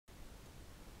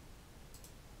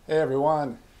Hey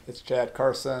everyone, it's Chad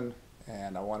Carson,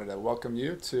 and I wanted to welcome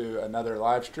you to another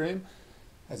live stream.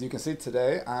 As you can see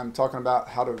today, I'm talking about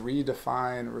how to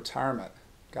redefine retirement.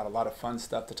 Got a lot of fun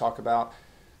stuff to talk about,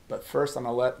 but first I'm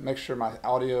gonna make sure my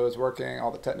audio is working,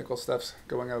 all the technical stuff's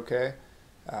going okay.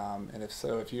 And if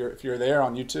so, if you're there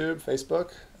on YouTube,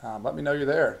 Facebook, let me know you're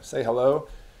there. Say hello,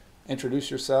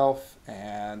 introduce yourself,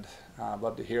 and I'd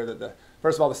love to hear that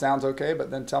first of all the sound's okay,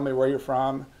 but then tell me where you're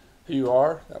from, who you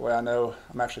are. That way I know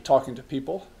I'm actually talking to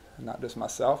people and not just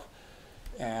myself.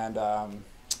 And then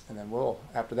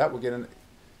after that we'll get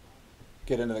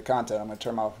into the content. I'm going to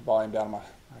turn my volume down on my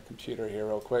computer here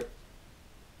real quick.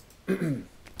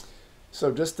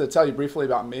 So just to tell you briefly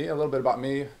about me, a little bit about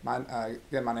me.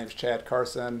 Again, my name is Chad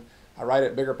Carson. I write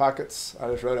at BiggerPockets.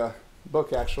 I just wrote a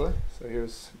book actually. So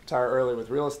here's Retire Early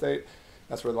with Real Estate.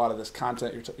 That's where a lot of this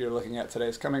content you're looking at today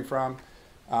is coming from.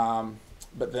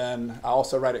 But then I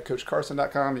also write at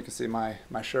coachcarson.com. You can see my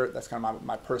shirt. That's kind of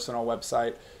my personal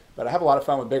website. But I have a lot of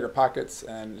fun with BiggerPockets,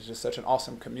 and it's just such an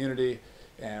awesome community,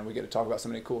 and we get to talk about so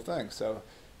many cool things. So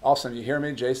awesome. You hear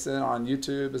me? Jason on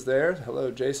YouTube is there.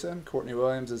 Hello, Jason. Courtney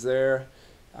Williams is there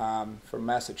from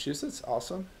Massachusetts.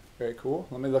 Awesome. Very cool.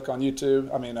 Let me look on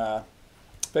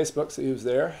Facebook, see who's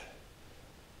there.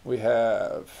 We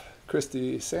have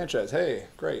Christy Sanchez. Hey,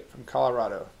 great, from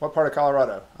Colorado. What part of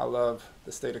Colorado? I love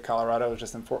the state of Colorado. I was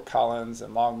just in Fort Collins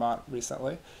and Longmont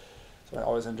recently, so I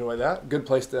always enjoy that. Good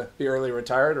place to be early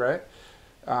retired, right?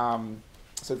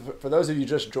 So for those of you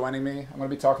just joining me, I'm going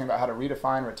to be talking about how to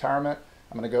redefine retirement.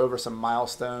 I'm going to go over some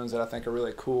milestones that I think are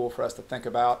really cool for us to think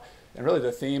about. And really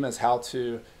the theme is how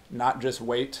to not just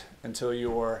wait until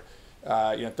you're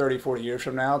 30, 40 years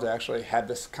from now to actually have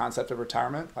this concept of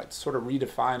retirement, like sort of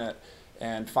redefine it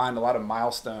and find a lot of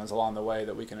milestones along the way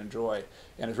that we can enjoy.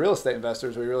 And as real estate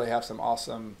investors, we really have some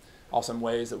awesome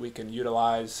ways that we can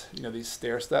utilize these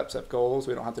stair steps of goals.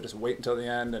 We don't have to just wait until the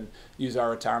end and use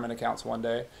our retirement accounts one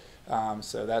day.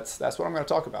 So that's what I'm going to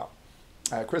talk about.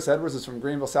 Chris Edwards is from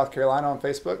Greenville, South Carolina on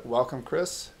Facebook. Welcome,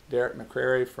 Chris. Derek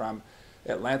McCrary from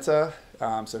Atlanta.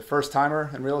 So first timer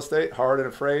in real estate, hard and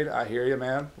afraid. I hear you,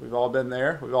 man. We've all been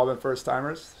there. We've all been first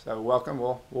timers. So welcome.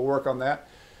 We'll work on that.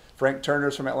 Frank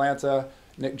Turner's from Atlanta.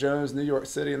 Nick Jones, New York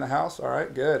City in the house. All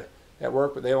right, good. At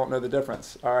work, but they won't know the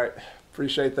difference. All right,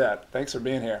 appreciate that. Thanks for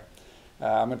being here.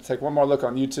 I'm going to take one more look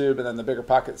on YouTube and then the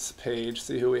BiggerPockets page,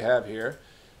 see who we have here.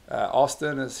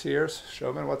 Austin is here.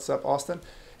 Showman, what's up, Austin?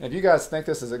 And if you guys think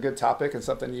this is a good topic and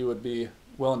something you would be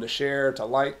willing to share, to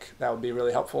like, that would be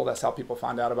really helpful. That's how people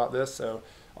find out about this. So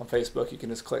on Facebook, you can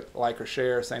just click like or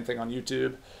share. Same thing on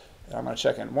YouTube. And I'm going to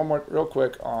check in one more real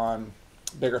quick on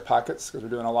BiggerPockets because we're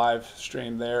doing a live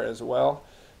stream there as well.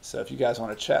 So if you guys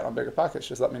want to chat on BiggerPockets,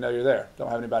 just let me know you're there. Don't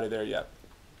have anybody there yet.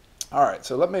 All right,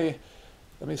 so let me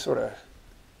sort of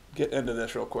get into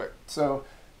this real quick. So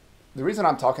the reason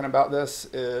I'm talking about this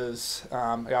is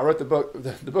I wrote the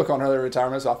book on early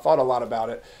retirement, so I thought a lot about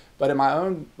it. But in my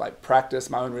own practice,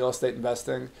 my own real estate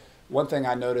investing, one thing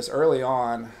I noticed early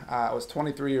on, I was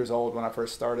 23 years old when I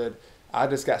first started. I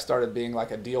just got started being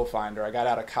like a deal finder. I got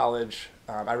out of college.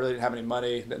 I really didn't have any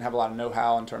money, didn't have a lot of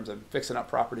know-how in terms of fixing up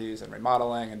properties and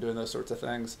remodeling and doing those sorts of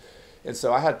things. And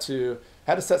so I had to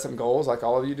set some goals like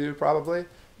all of you do probably.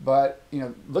 But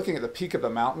looking at the peak of the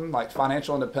mountain, like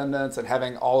financial independence and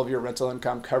having all of your rental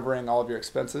income covering all of your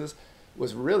expenses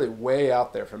was really way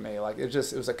out there for me. Like it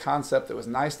was a concept that was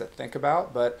nice to think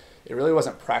about, but it really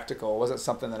wasn't practical. It wasn't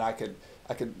something that I could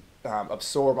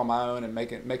absorb on my own and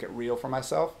make it real for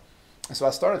myself. And so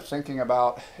I started thinking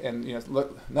about, and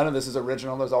look, none of this is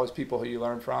original. There's always people who you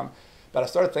learn from. But I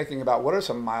started thinking about what are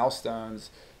some milestones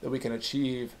that we can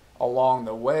achieve along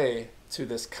the way to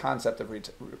this concept of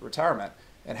retirement.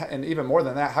 And even more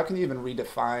than that, how can you even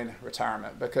redefine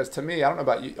retirement? Because to me, I don't know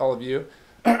about all of you,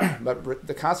 but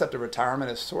the concept of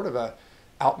retirement is sort of a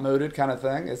outmoded kind of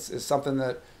thing. It's something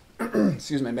that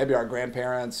excuse me, maybe our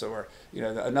grandparents or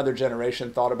another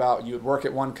generation thought about. You would work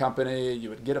at one company, you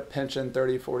would get a pension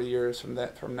 30, 40 years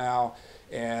from now,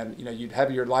 and you'd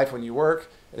have your life when you work,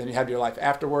 and then you have your life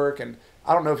after work. And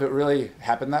I don't know if it really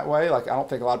happened that way. Like I don't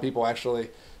think a lot of people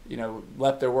actually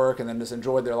left their work and then just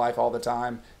enjoyed their life all the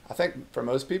time. I think for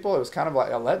most people it was kind of like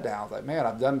a letdown. Like, man,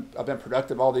 I've been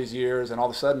productive all these years, and all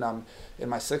of a sudden I'm in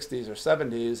my 60s or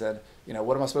 70s, and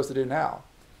what am I supposed to do now?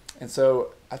 And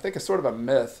so I think it's sort of a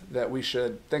myth that we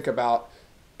should think about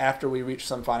after we reach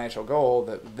some financial goal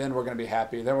that then we're going to be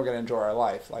happy, then we're going to enjoy our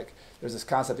life. Like there's this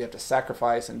concept you have to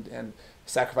sacrifice and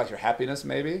sacrifice your happiness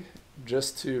maybe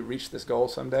just to reach this goal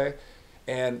someday.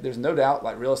 And there's no doubt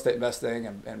like real estate investing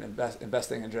and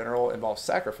investing in general involves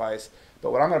sacrifice.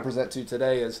 But what I'm going to present to you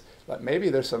today is like maybe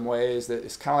there's some ways that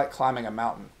it's kind of like climbing a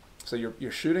mountain. So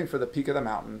you're shooting for the peak of the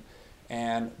mountain,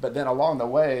 but then along the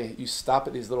way you stop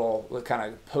at these little kind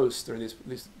of posts or these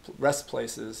rest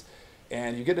places,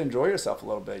 and you get to enjoy yourself a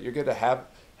little bit. You get to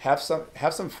have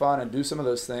some fun and do some of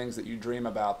those things that you dream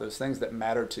about, those things that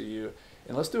matter to you.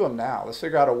 And let's do them now. Let's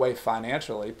figure out a way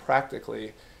financially,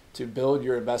 practically, to build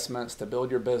your investments, to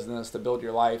build your business, to build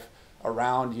your life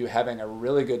around you having a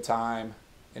really good time,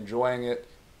 enjoying it,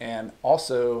 and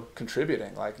also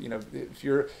contributing. Like, you know, if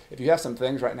you have some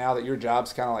things right now that your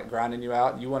job's kind of like grinding you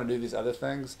out, and you want to do these other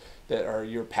things that are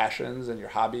your passions and your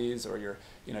hobbies, or your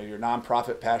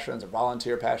nonprofit passions or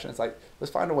volunteer passions, like,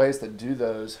 let's find ways to do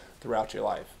those throughout your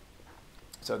life.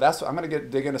 So I'm going to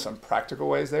dig into some practical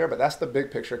ways there, but that's the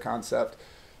big picture concept.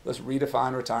 Let's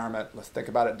redefine retirement. Let's think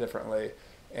about it differently.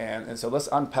 And so let's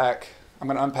unpack. I'm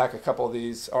going to unpack a couple of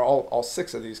these, or all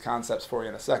 6 of these concepts for you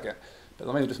in a second. But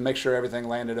let me just make sure everything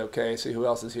landed okay. See who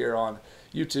else is here on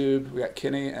YouTube. We got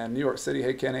Kenny in New York City.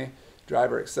 Hey, Kenny.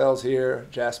 Driver Excels here.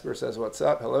 Jasper says, what's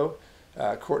up? Hello.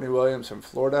 Courtney Williams from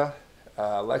Florida.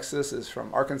 Alexis is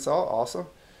from Arkansas. Awesome.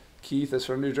 Keith is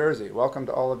from New Jersey. Welcome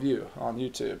to all of you on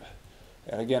YouTube.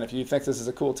 And again, if you think this is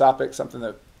a cool topic, something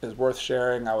that is worth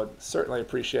sharing, I would certainly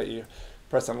appreciate you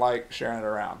pressing like, sharing it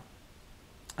around.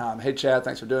 Hey, Chad,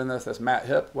 thanks for doing this. That's Matt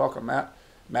Hip. Welcome, Matt.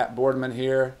 Matt Boardman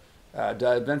here.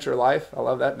 The Adventure Life. I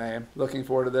love that name. Looking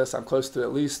forward to this. I'm close to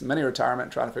at least mini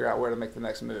retirement, trying to figure out where to make the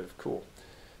next move. Cool.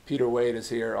 Peter Wade is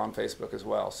here on Facebook as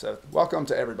well. So welcome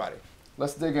to everybody.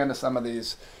 Let's dig into some of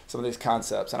these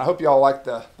concepts. And I hope you all like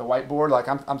the whiteboard. Like,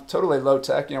 I'm totally low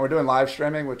tech. You know, we're doing live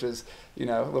streaming, which is, you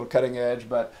know, a little cutting edge,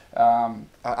 but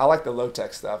I like the low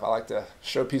tech stuff. I like to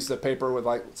show pieces of paper with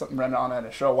like something written on it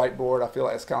and show a whiteboard. I feel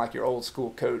like it's kind of like your old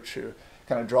school coach who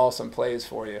kind of draws some plays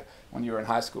for you when you were in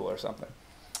high school or something.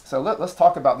 So let's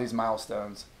talk about these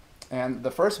milestones. And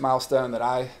the first milestone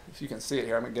that if you can see it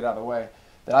here, I'm going to get out of the way,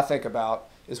 that I think about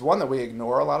is one that we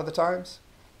ignore a lot of the times.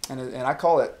 And I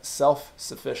call it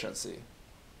self-sufficiency.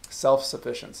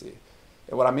 Self-sufficiency.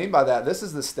 And what I mean by that, this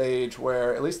is the stage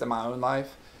where, at least in my own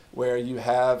life, where you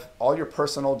have all your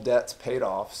personal debts paid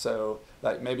off. So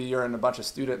like maybe you're in a bunch of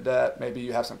student debt, maybe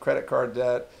you have some credit card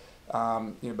debt,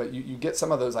 but you get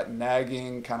some of those like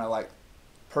nagging kind of like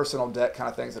personal debt kind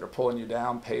of things that are pulling you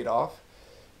down paid off.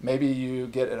 Maybe you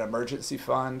get an emergency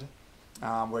fund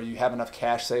where you have enough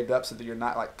cash saved up so that you're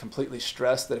not like completely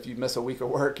stressed that if you miss a week of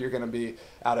work, you're going to be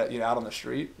out on the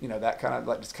street. You know, that kind of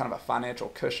like just kind of a financial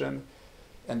cushion.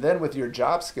 And then with your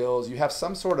job skills, you have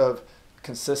some sort of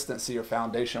consistency or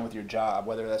foundation with your job,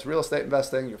 whether that's real estate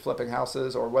investing, you're flipping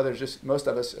houses, or whether it's just, most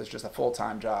of us, it's just a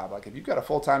full-time job. Like if you've got a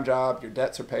full-time job, your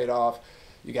debts are paid off,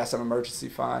 you got some emergency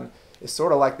fund. It's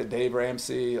sort of like the Dave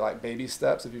Ramsey like baby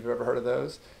steps, if you've ever heard of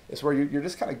those. It's where you're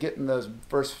just kind of getting those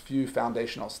first few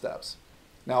foundational steps.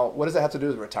 Now, what does that have to do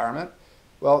with retirement?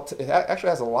 Well, it actually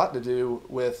has a lot to do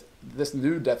with this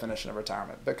new definition of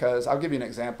retirement, because I'll give you an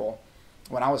example.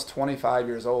 When I was 25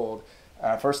 years old,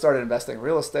 I first started investing in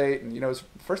real estate, and the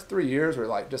first 3 years were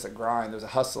like just a grind. There was a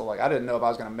hustle. Like I didn't know if I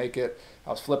was going to make it. I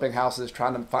was flipping houses,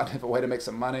 trying to find a way to make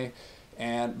some money.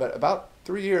 But about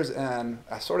 3 years in,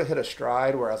 I sort of hit a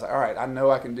stride where I was like, all right, I know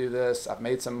I can do this. I've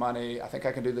made some money. I think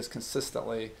I can do this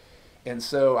consistently. And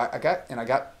so I didn't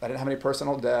have any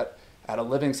personal debt. I had a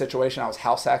living situation. I was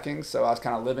house hacking, so I was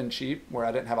kind of living cheap, where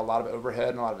I didn't have a lot of overhead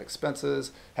and a lot of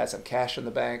expenses. Had some cash in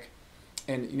the bank,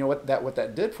 and you know what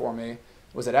that did for me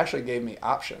was it actually gave me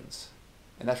options,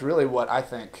 and that's really what I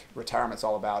think retirement's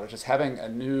all about. It's just having a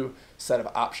new set of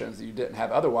options that you didn't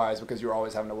have otherwise because you were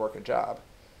always having to work a job.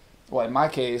 Well, in my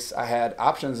case, I had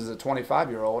options as a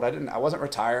 25-year-old. I wasn't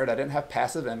retired. I didn't have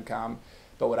passive income,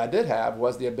 but what I did have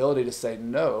was the ability to say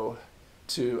no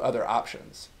to other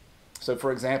options. So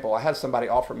for example, I had somebody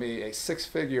offer me a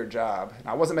 6-figure job, and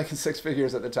I wasn't making 6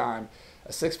 figures at the time.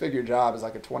 A 6-figure job is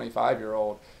like a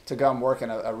 25-year-old to come work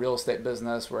in a real estate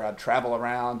business where I'd travel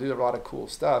around, do a lot of cool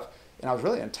stuff. And I was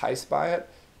really enticed by it,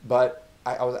 but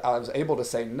I was able to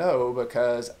say no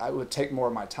because I would take more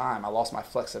of my time. I lost my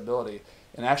flexibility.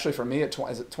 And actually for me at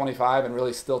 25 and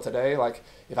really still today, like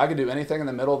if I could do anything in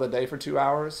the middle of the day for 2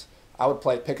 hours, I would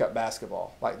play pickup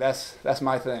basketball. Like that's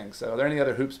my thing. So are there any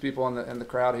other hoops people in the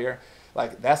crowd here?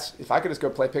 Like if I could just go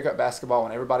play pickup basketball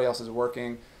when everybody else is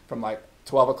working from like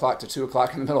 12 o'clock to 2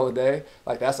 o'clock in the middle of the day,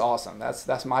 like that's awesome.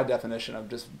 That's my definition of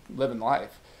just living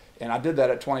life. And I did that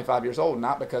at 25 years old,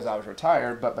 not because I was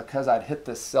retired, but because I'd hit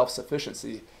this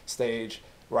self-sufficiency stage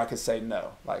where I could say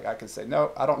no. Like I could say,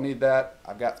 no, I don't need that.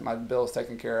 I've got my bills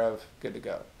taken care of, good to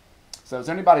go. So is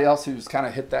there anybody else who's kind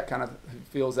of hit that kind of, who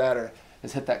feels that or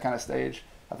has hit that kind of stage?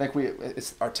 I think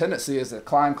our tendency is to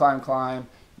climb.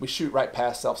 We shoot right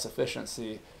past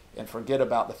self-sufficiency and forget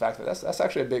about the fact that that's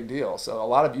actually a big deal. So a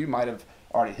lot of you might have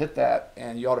already hit that,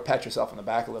 and you ought to pat yourself on the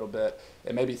back a little bit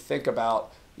and maybe think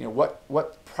about,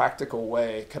 what practical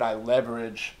way could I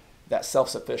leverage that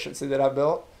self-sufficiency that I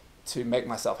built to make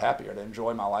myself happier, to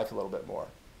enjoy my life a little bit more.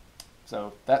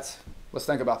 So let's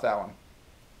think about that one.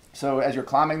 So as you're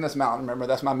climbing this mountain, remember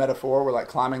that's my metaphor, we're like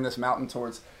climbing this mountain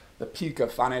towards the peak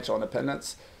of financial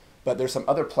independence, but there's some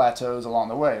other plateaus along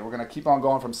the way. We're going to keep on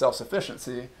going from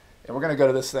self-sufficiency, and we're going to go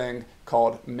to this thing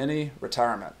called mini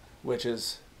retirement, which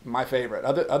is my favorite.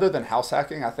 Other than house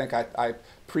hacking, I think I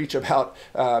preach about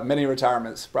mini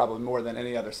retirements probably more than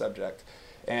any other subject.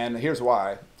 And here's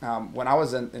why. When I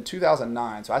was in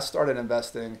 2009, so I started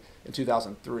investing in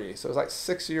 2003. So it was like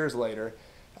 6 years later,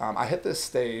 I hit this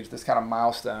stage, this kind of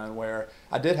milestone where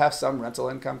I did have some rental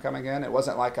income coming in. It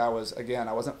wasn't like I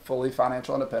wasn't fully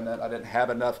financial independent. I didn't have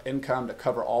enough income to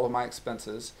cover all of my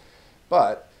expenses.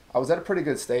 But I was at a pretty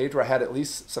good stage where I had at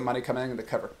least some money coming in to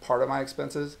cover part of my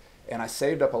expenses. And I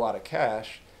saved up a lot of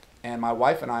cash. And my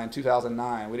wife and I in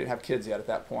 2009, we didn't have kids yet at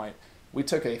that point, we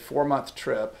took a 4-month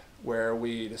trip where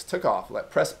we just took off,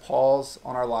 press pause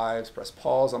on our lives, press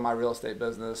pause on my real estate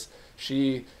business.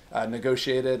 She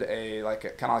negotiated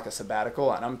kind of like a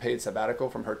sabbatical, an unpaid sabbatical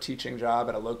from her teaching job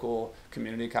at a local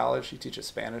community college. She teaches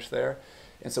Spanish there.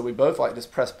 And so we both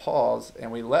just pressed pause,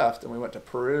 and we left and we went to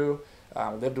Peru,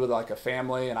 lived with a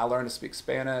family, and I learned to speak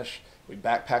Spanish. We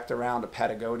backpacked around to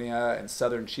Patagonia and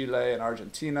southern Chile and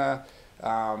Argentina.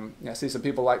 I see some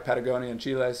people like Patagonia and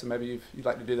Chile, so maybe you'd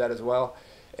like to do that as well.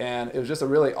 And it was just a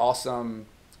really awesome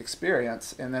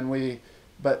experience. And then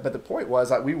but the point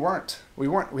was we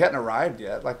hadn't arrived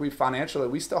yet.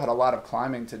 We still had a lot of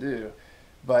climbing to do.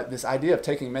 But this idea of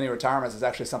taking mini retirements is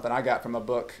actually something I got from a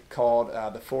book called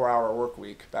The 4-Hour Work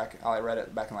Week. I read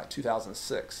it back in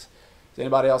 2006. Does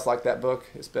anybody else like that book?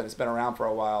 It's been around for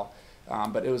a while.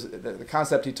 But it was the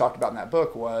concept he talked about in that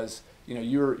book was,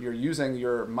 you're using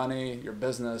your money, your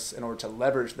business, in order to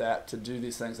leverage that to do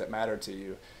these things that matter to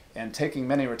you. And taking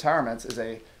mini retirements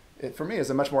for me is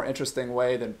a much more interesting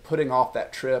way than putting off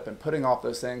that trip and putting off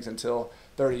those things until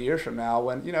 30 years from now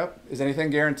when, is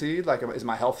anything guaranteed? Is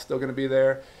my health still going to be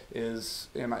there?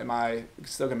 Am I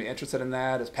still going to be interested in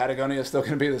that? Is Patagonia still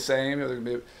going to be the same? Are they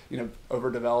going to be,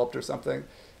 overdeveloped or something?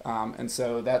 And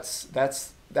so that's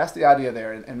the idea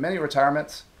there. And many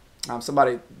retirements,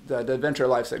 the Adventure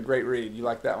Life said, great read. You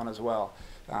like that one as well.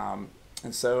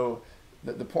 And so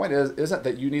the point isn't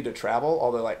that you need to travel,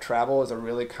 although travel is a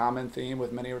really common theme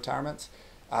with many retirements.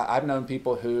 I've known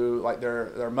people who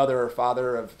their mother or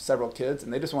father of several kids,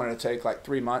 and they just wanted to take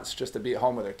 3 months just to be at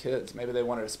home with their kids. Maybe they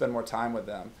wanted to spend more time with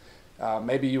them.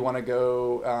 Maybe you want to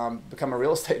go become a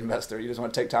real estate investor. You just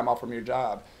want to take time off from your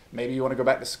job. Maybe you want to go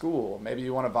back to school. Maybe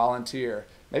you want to volunteer.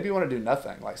 Maybe you want to do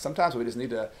nothing. Sometimes we just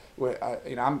need to.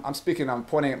 I'm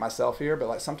pointing at myself here,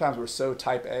 but sometimes we're so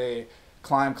type A,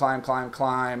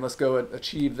 climb, let's go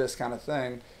achieve this kind of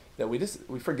thing, that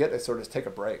we forget to sort of take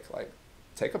a break.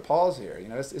 Take a pause here.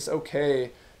 It's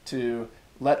okay to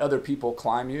let other people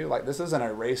climb you. This isn't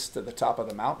a race to the top of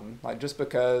the mountain. Just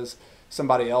because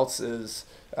somebody else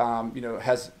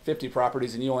has 50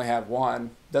 properties and you only have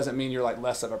one doesn't mean you're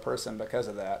less of a person because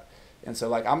of that. And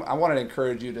so I want to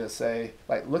encourage you to say,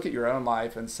 look at your own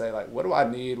life and say, what do I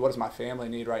need? What does my family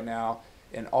need right now?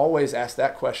 And always ask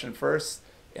that question first,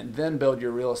 and then build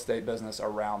your real estate business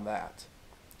around that.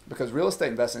 Because real estate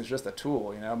investing is just a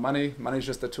tool. Money's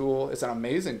just a tool. It's an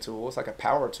amazing tool. It's like a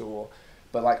power tool.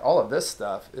 But all of this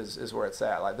stuff is where it's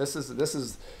at. This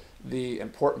is the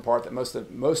important part that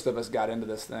most of us got into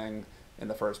this thing in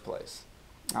the first place.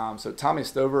 So Tommy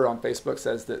Stover on Facebook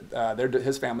says that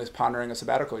his family's pondering a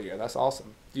sabbatical year. That's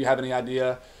awesome. Do you have any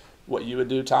idea what you would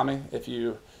do, Tommy, if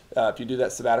you do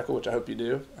that sabbatical, which I hope you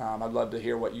do? I'd love to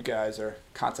hear what you guys are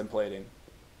contemplating.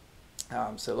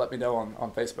 So let me know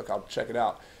on Facebook. I'll check it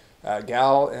out.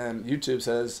 Gal in YouTube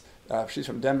says she's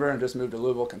from Denver and just moved to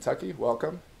Louisville, Kentucky.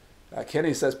 Welcome.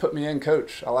 Kenny says, "Put me in,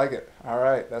 coach." I like it. All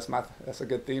right, that's a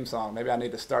good theme song. Maybe I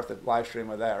need to start the live stream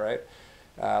with that, right?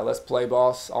 Let's play,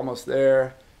 boss. Almost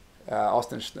there.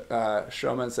 Austin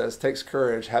Showman says, "Takes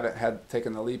courage. Haven't had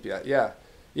taken the leap yet." Yeah,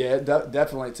 it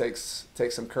definitely takes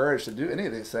some courage to do any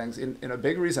of these things. And a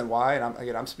big reason why,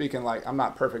 and I'm speaking I'm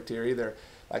not perfect here either.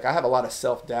 I have a lot of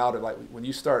self-doubt of when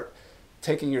you start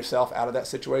taking yourself out of that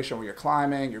situation where you're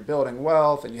climbing, you're building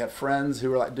wealth, and you have friends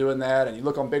who are doing that, and you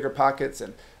look on BiggerPockets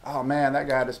and, oh man, that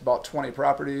guy just bought 20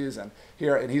 properties, and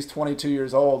he's 22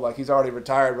 years old, he's already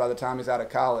retired by the time he's out of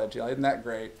college. Isn't that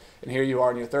great? And here you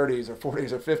are in your 30s or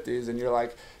 40s or 50s, and you're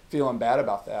feeling bad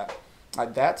about that.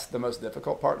 That's the most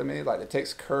difficult part to me. It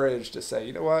takes courage to say,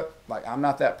 you know what? I'm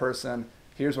not that person.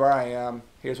 Here's where I am.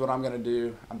 Here's what I'm going to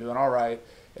do. I'm doing all right.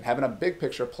 And having a big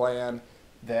picture plan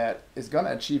that is going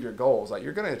to achieve your goals. Like,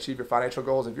 you're going to achieve your financial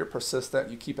goals if you're persistent,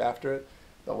 you keep after it.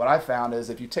 But what I found is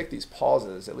if you take these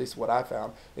pauses, at least what I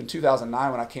found in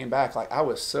 2009 when I came back, like, I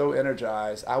was so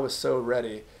energized, I was so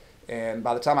ready, and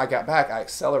by the time I got back, I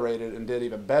accelerated and did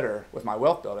even better with my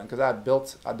wealth building because I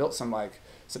built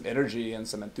some energy and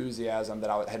some enthusiasm that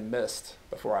I had missed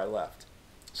before I left.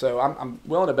 So I'm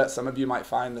willing to bet some of you might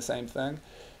find the same thing,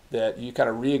 that you kind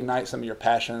of reignite some of your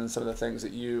passions, some of the things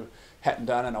that you hadn't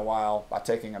done in a while by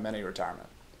taking a mini retirement.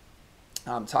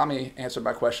 Tommy answered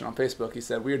my question on Facebook. He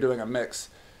said, we are doing a mix,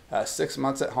 6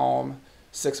 months at home,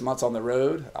 6 months on the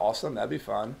road. Awesome, that'd be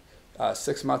fun.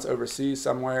 6 months overseas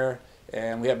somewhere,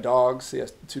 and we have dogs. He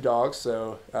has 2 dogs,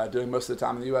 so doing most of the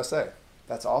time in the USA.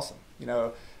 That's awesome. You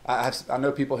know, I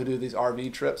know people who do these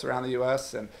RV trips around the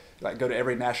US and like go to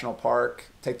every national park,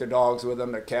 take their dogs with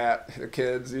them, their cat, their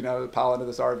kids, you know, pile into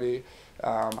this RV.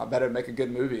 I bet it'd make a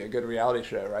good movie, a good reality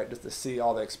show, right? Just to see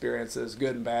all the experiences,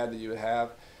 good and bad, that you would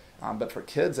have. But for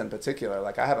kids in particular,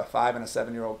 like I have a 5 and a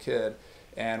 7-year-old kid,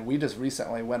 and we just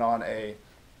recently went on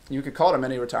you could call it a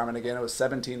mini retirement again. It was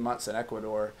 17 months in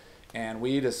Ecuador, and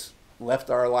we just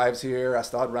left our lives here. I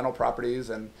still had rental properties,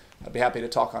 and I'd be happy to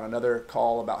talk on another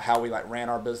call about how we like ran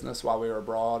our business while we were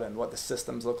abroad and what the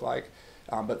systems look like.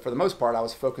 But for the most part, I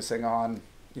was focusing on,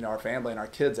 you know, our family and our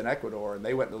kids in Ecuador, and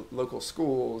they went to local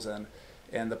schools, and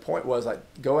the point was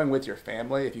like going with your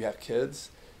family if you have kids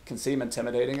can seem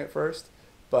intimidating at first,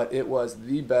 but it was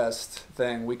the best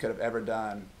thing we could have ever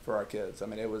done for our kids. I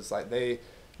mean, it was like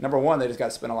number one, they just got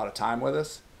to spend a lot of time with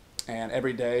us. And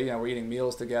every day, you know, we're eating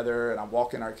meals together, and I'm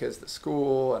walking our kids to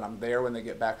school, and I'm there when they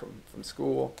get back from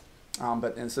school.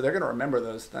 And so they're going to remember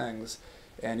those things.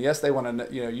 And yes, they want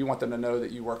to, you know, you want them to know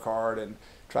that you work hard and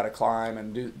try to climb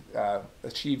and do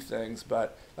achieve things.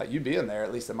 But like you being there,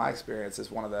 at least in my experience,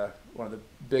 is one of the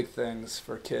big things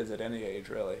for kids at any age,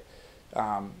 really.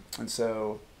 And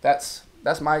so that's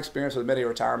my experience with many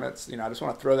retirements. You know, I just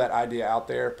want to throw that idea out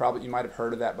there. Probably you might have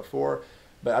heard of that before,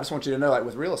 but I just want you to know, like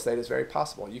with real estate, it's very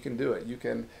possible. You can do it. You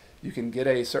can get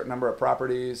a certain number of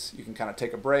properties. You can kind of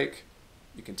take a break.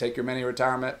 You can take your mini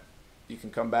retirement. You can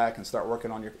come back and start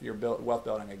working on your wealth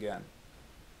building again.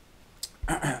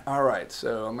 All right,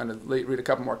 so I'm going to read a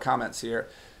couple more comments here.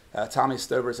 Tommy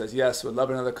Stover says, yes, would love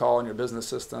another call on your business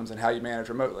systems and how you manage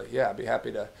remotely. Yeah, I'd be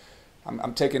happy to.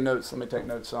 I'm taking notes. Let me take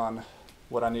notes on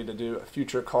what I need to do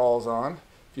future calls on.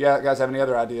 If you guys have any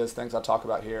other ideas, things I'll talk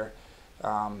about here,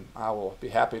 I will be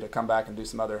happy to come back and do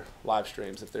some other live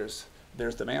streams if there's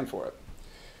demand for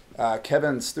it.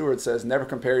 Kevin Stewart says, never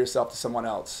compare yourself to someone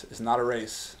else. It's not a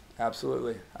race.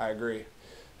 Absolutely, I agree.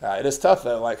 It is tough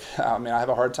though. Like, I mean, I have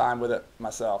a hard time with it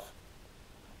myself.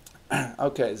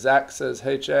 Okay, Zach says,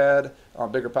 hey Chad,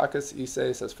 on BiggerPockets.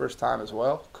 Issei says, first time as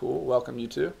well. Cool, welcome you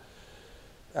too.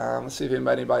 Let's see if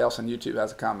anybody else on YouTube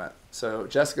has a comment. So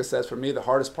Jessica says, for me, the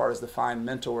hardest part is to find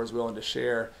mentors willing to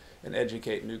share and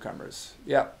educate newcomers.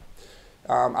 Yeah,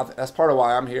 that's part of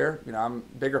why I'm here. You know,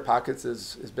 BiggerPockets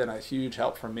has been a huge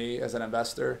help for me as an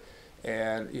investor.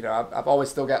 And, you know, I've always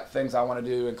still got things I want to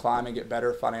do and climb and get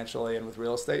better financially and with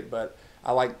real estate, but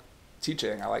I like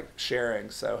teaching, I like sharing.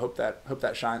 So hope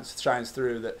that shines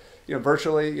through. That, you know,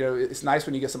 virtually, you know, it's nice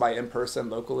when you get somebody in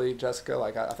person locally, Jessica.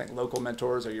 Like I think local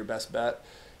mentors are your best bet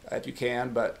if you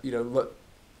can. But, you know, look,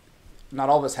 not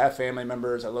all of us have family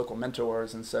members or local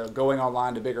mentors, and so going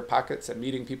online to BiggerPockets and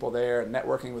meeting people there and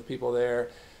networking with people there,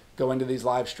 going to these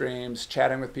live streams,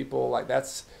 chatting with people, like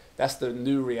that's the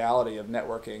new reality of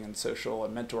networking and social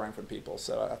and mentoring from people.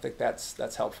 So I think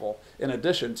that's helpful in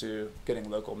addition to getting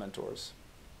local mentors.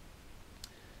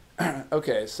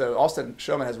 Okay, so Austin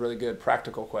Showman has really good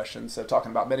practical questions. So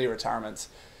talking about mini retirements,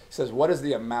 he says, what is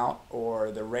the amount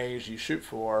or the range you shoot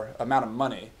for, amount of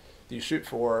money do you shoot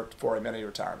for a mini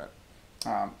retirement?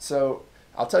 So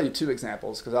I'll tell you 2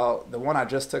 examples, because the one I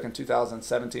just took in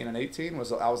 2017 and 18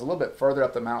 was I was a little bit further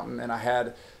up the mountain, and I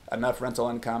had enough rental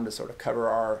income to sort of cover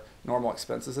our normal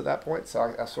expenses at that point.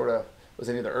 So I sort of was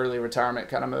in either early retirement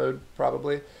kind of mode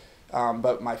probably.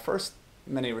 But my first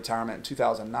mini retirement in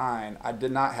 2009, I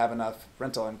did not have enough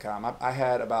rental income. I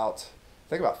had about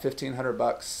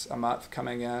 $1,500 a month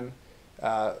coming in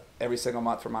every single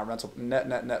month for my rental,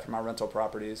 net for my rental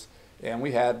properties. And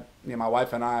we had, you know, my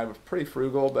wife and I were pretty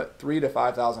frugal, but $3,000 to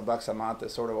 $5,000 a month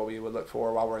is sort of what we would look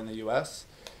for while we're in the U.S.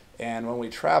 And when we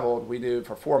traveled, we knew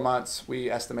for 4 months, we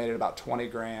estimated about 20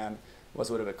 grand was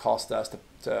what it would cost us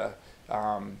to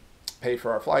pay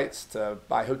for our flights, to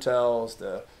buy hotels,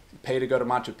 to pay to go to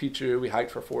Machu Picchu. We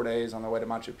hiked for 4 days on the way to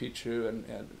Machu Picchu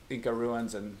and Inca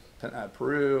ruins and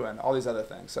Peru and all these other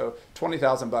things. So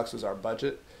 $20,000 was our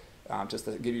budget, just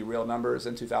to give you real numbers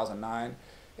in 2009.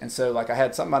 And so like I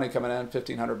had some money coming in,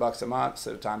 $1,500 a month,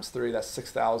 so times three, that's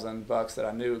 $6,000 that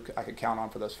I knew I could count on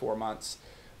for those 4 months.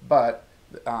 But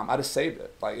I just saved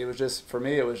it. Like it was just, for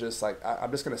me, it was just like,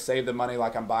 I'm just going to save the money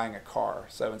like I'm buying a car.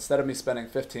 So instead of me spending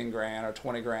 15 grand or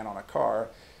 20 grand on a car,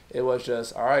 it was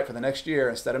just, all right, for the next year,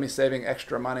 instead of me saving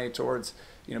extra money towards,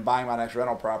 buying my next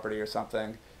rental property or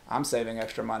something, I'm saving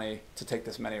extra money to take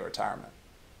this mini retirement.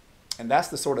 And that's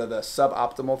the sort of the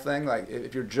suboptimal thing. Like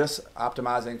if you're just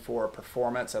optimizing for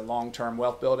performance and long-term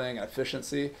wealth building and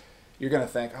efficiency, you're going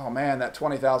to think, oh man, that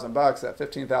 $20,000, that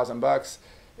 $15,000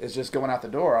 is just going out the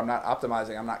door. I'm not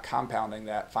optimizing. I'm not compounding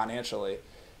that financially.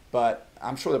 But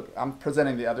I'm sure that I'm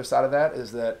presenting the other side of that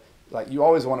is that like you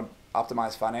always want to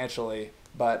optimize financially,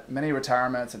 but many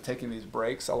retirements and taking these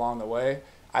breaks along the way,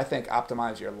 I think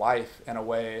optimize your life in a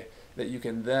way that you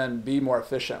can then be more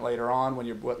efficient later on when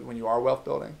you are wealth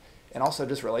building. And also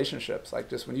just relationships, like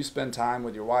just when you spend time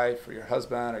with your wife or your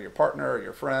husband or your partner or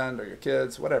your friend or your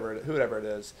kids, whoever it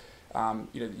is,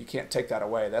 you can't take that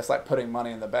away. That's like putting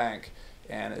money in the bank,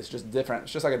 and it's just different.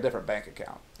 It's just like a different bank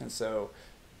account. And so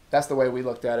that's the way we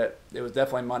looked at it. It was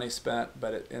definitely money spent,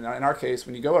 but in our case,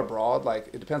 when you go abroad, like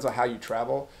it depends on how you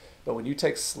travel. But when you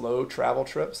take slow travel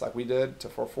trips, like we did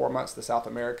for 4 months to South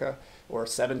America, or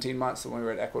 17 months when we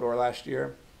were at Ecuador last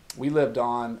year, we lived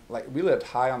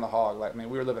high on the hog. Like, I mean,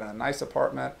 we were living in a nice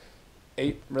apartment,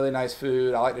 ate really nice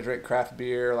food. I like to drink craft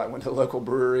beer, like went to local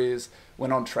breweries,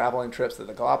 went on traveling trips to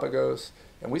the Galapagos,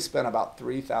 and we spent about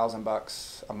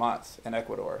 $3,000 a month in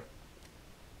Ecuador.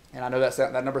 And I know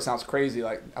that number sounds crazy.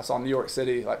 Like I saw New York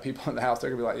City, like people in the house, they're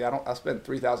gonna be like, yeah, I spent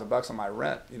 $3,000 on my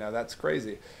rent. That's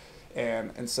crazy.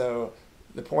 And so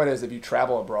the point is, if you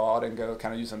travel abroad and go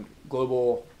kind of use some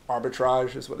global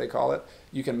arbitrage is what they call it,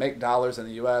 you can make dollars in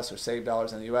the US or save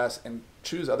dollars in the US and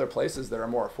choose other places that are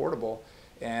more affordable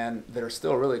and that are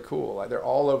still really cool. Like they're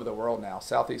all over the world now.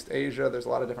 Southeast Asia, there's a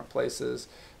lot of different places,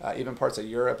 even parts of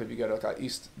Europe. If you go to like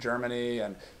East Germany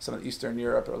and some of Eastern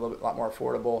Europe are a lot more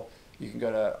affordable. You can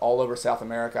go to all over South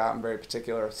America. I'm very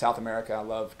particular. South America, I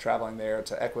love traveling there,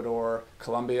 to Ecuador.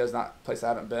 Colombia is not a place I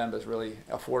haven't been, but it's really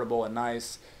affordable and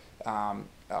nice.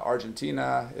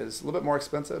 Argentina is a little bit more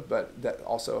expensive, but that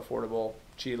also affordable.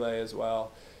 Chile as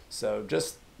well. So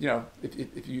just,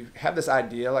 if you have this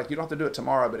idea, like you don't have to do it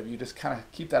tomorrow, but if you just kind of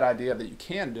keep that idea that you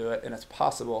can do it and it's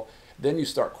possible, then you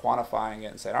start quantifying it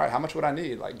and say, all right, how much would I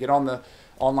need? Like get on the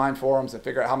online forums and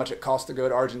figure out how much it costs to go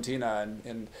to Argentina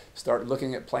and start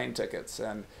looking at plane tickets.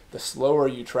 And the slower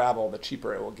you travel, the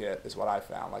cheaper it will get, is what I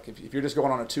found. Like if you're just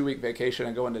going on a 2-week vacation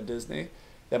and going to Disney,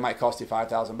 that might cost you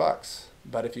 $5,000.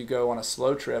 But if you go on a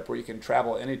slow trip where you can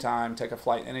travel anytime, take a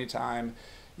flight anytime,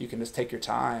 you can just take your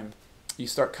time, you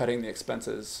start cutting the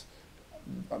expenses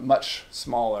much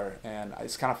smaller, and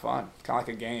it's kind of fun. It's kind of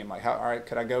like a game. Like, all right,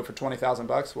 could I go for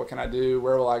 $20,000? What can I do?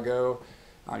 Where will I go?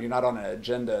 You're not on an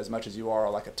agenda as much as you are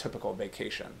like a typical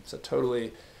vacation. It's a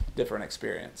totally different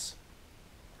experience.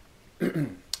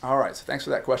 All right, so thanks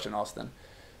for that question, Austin.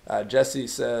 Jesse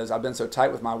says, I've been so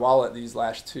tight with my wallet these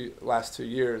last two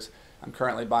years. I'm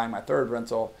currently buying my third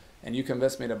rental, and you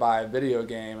convinced me to buy a video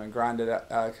game and grind it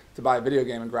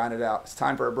out. It's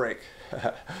time for a break.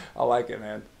 I like it,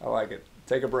 man. I like it.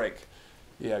 Take a break.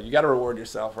 Yeah, you got to reward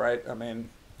yourself, right? I mean,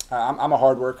 I'm a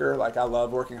hard worker. Like I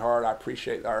love working hard. I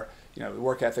appreciate our, the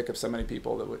work ethic of so many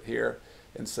people that would here,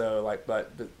 and so like,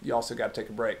 but you also got to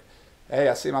take a break. Hey,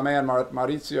 I see my man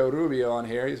Mauricio Rubio on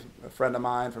here. He's a friend of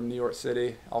mine from New York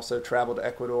City. Also traveled to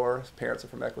Ecuador. His parents are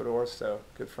from Ecuador, so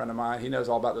good friend of mine. He knows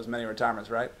all about those many retirements,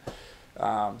 right?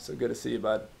 So good to see you,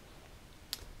 bud.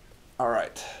 All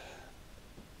right.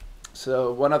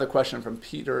 So one other question from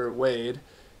Peter Wade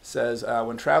says,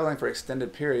 when traveling for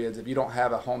extended periods, if you don't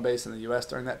have a home base in the U.S.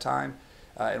 during that time,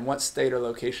 in what state or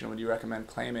location would you recommend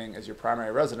claiming as your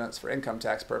primary residence for income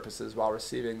tax purposes while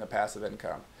receiving the passive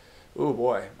income? Oh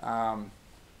boy.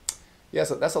 Yeah,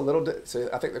 so that's a little, so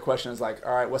I think the question is like,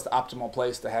 all right, what's the optimal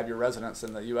place to have your residence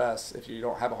in the U.S. if you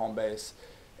don't have a home base?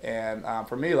 And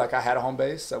for me, like I had a home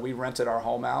base, so we rented our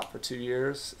home out for 2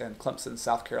 years in Clemson,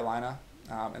 South Carolina.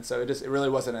 And so it really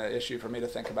wasn't an issue for me to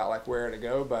think about like where to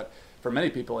go, but for many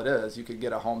people it is. You could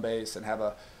get a home base and have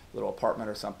a little apartment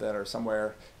or something or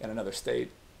somewhere in another state.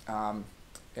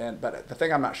 But the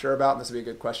thing I'm not sure about, and this would be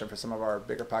a good question for some of our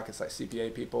BiggerPockets like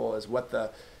CPA people, is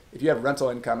if you have rental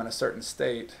income in a certain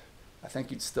state, I think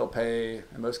you'd still pay,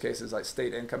 in most cases, like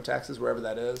state income taxes, wherever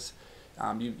that is.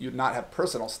 You'd not have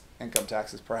personal income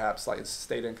taxes, perhaps, like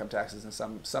state income taxes in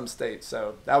some states.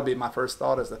 So that would be my first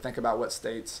thought, is to think about what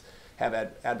states have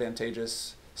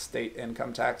advantageous state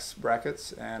income tax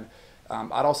brackets. And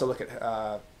I'd also look at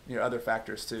other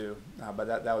factors too, but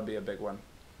that would be a big one,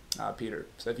 Peter.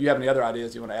 So if you have any other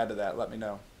ideas you want to add to that, let me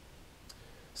know.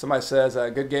 Somebody says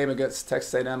a good game against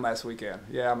Texas A&M last weekend.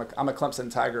 Yeah, I'm a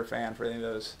Clemson Tiger fan for any of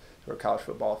those who are college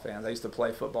football fans. I used to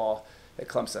play football at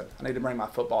Clemson. I need to bring my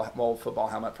old football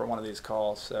helmet for one of these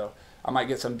calls. So I might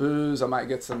get some boos, I might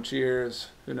get some cheers.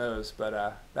 Who knows?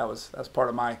 But that's part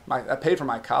of my I paid for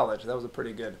my college. That was a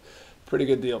pretty good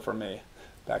deal for me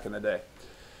back in the day.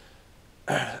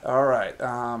 All right.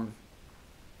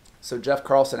 So Jeff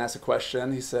Carlson asked a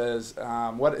question. He says,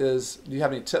 do you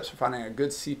have any tips for finding a good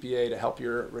CPA to help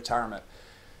your retirement?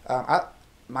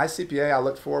 My CPA, I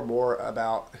look for more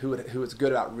about who is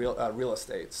good about real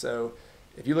estate. So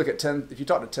if you talk to 10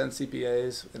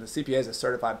 CPAs, and the CPA is a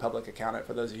certified public accountant,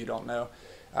 for those of you who don't know,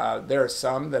 there are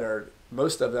some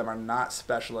most of them are not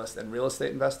specialists in real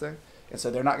estate investing. And so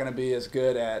they're not going to be as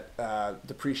good at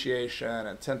depreciation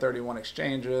and 1031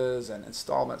 exchanges and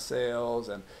installment sales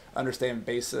and understanding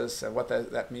basis and what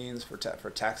that means for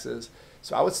taxes.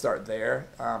 So I would start there.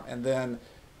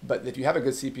 But if you have a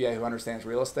good CPA who understands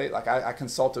real estate, like I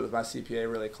consulted with my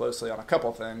CPA really closely on a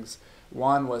couple things.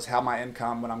 One was how my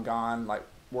income when I'm gone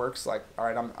works. Like, all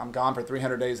right, I'm gone for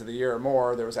 300 days of the year or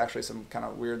more. There was actually some kind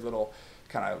of weird little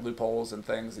kind of loopholes and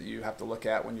things that you have to look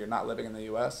at when you're not living in the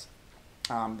U.S.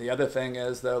 The other thing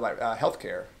is though,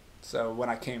 healthcare. So when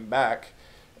I came back,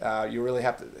 you really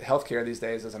have to, healthcare these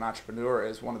days as an entrepreneur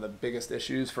is one of the biggest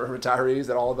issues for retirees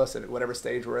that all of us at whatever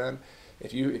stage we're in.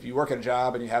 If you work at a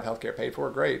job and you have healthcare paid for,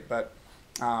 great. But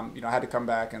I had to come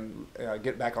back and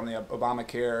get back on the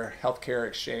Obamacare healthcare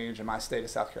exchange in my state of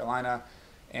South Carolina,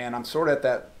 and I'm sort of at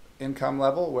that income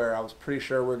level where I was pretty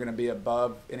sure we're going to be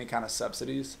above any kind of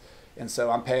subsidies, and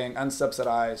so I'm paying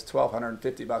unsubsidized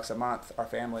 $1,250 a month. Our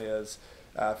family is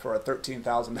for a $13,000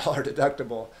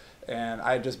 deductible, and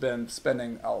I had just been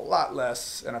spending a lot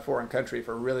less in a foreign country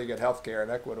for really good healthcare in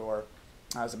Ecuador.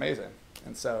 It was amazing,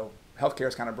 and so healthcare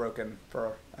is kind of broken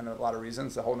for a lot of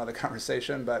reasons, a whole nother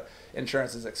conversation, but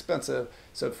insurance is expensive.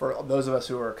 So for those of us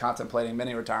who are contemplating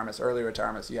mini retirements, early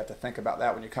retirements, you have to think about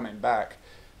that when you're coming back.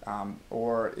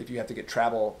 Or if you have to get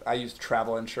travel, I used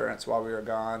travel insurance while we were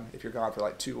gone. If you're gone for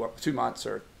like 2 months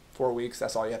or 4 weeks,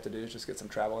 that's all you have to do is just get some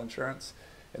travel insurance.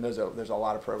 And there's a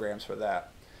lot of programs for that.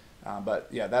 But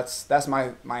yeah, that's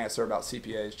my answer about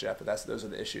CPAs, Jeff. But those are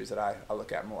the issues that I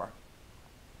look at more.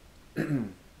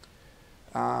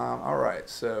 All right,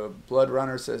 so Blood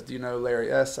Runner says, do you know Larry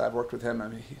S? I've worked with him. I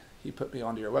mean, he put me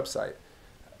onto your website.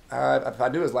 If I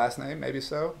knew his last name, maybe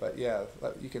so. But yeah,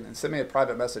 you can send me a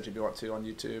private message if you want to on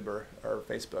YouTube or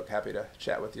Facebook. Happy to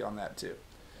chat with you on that too.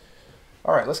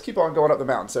 All right, let's keep on going up the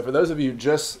mountain. So for those of you who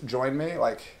just joined me,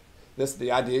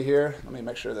 the idea here, let me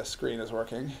make sure the screen is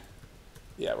working.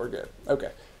 Yeah, we're good.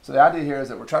 Okay, so the idea here is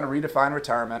that we're trying to redefine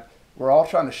retirement. We're all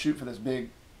trying to shoot for this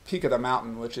big peak of the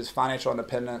mountain, which is financial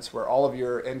independence, where all of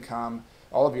your income,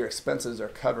 all of your expenses are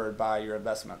covered by your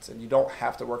investments, and you don't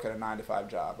have to work at a 9-to-5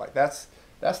 job. That's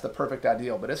the perfect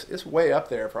ideal, but it's way up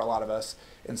there for a lot of us,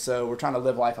 and so we're trying to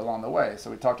live life along the way. So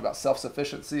we talked about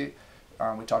self-sufficiency,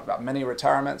 we talked about mini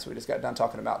retirements, we just got done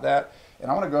talking about that,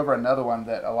 and I want to go over another one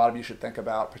that a lot of you should think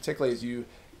about, particularly as you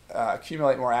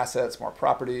accumulate more assets, more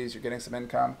properties, you're getting some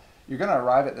income. You're going to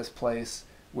arrive at this place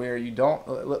where you don't,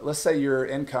 let's say your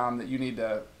income that you need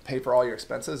to pay for all your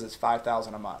expenses is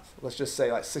 $5,000 a month. Let's just say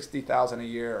like $60,000 a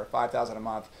year or $5,000 a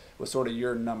month was sort of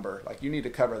your number. Like you need to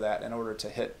cover that in order to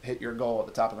hit your goal at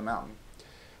the top of the mountain.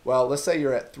 Well, let's say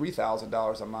you're at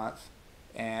 $3,000 a month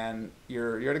and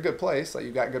you're at a good place. Like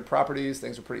you've got good properties,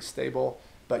 things are pretty stable,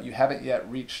 but you haven't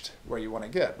yet reached where you want to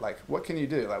get. Like what can you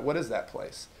do? Like what is that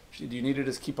place? Do you need to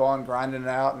just keep on grinding it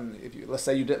out? And let's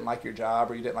say you didn't like your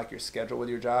job or you didn't like your schedule with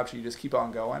your job, should you just keep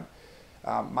on going?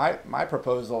 My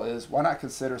proposal is, why not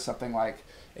consider something like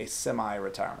a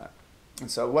semi-retirement?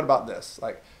 And so what about this?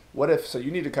 Like, what if, so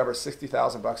you need to cover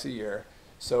 $60,000 a year.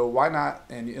 So why not,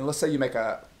 and let's say you make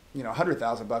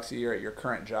 $100,000 a year at your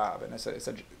current job, and it's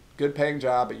a good paying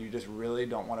job, but you just really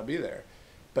don't want to be there.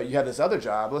 But you have this other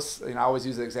job. I always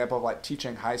use the example of like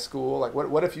teaching high school. Like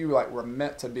what if you were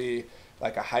meant to be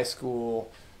like a high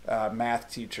school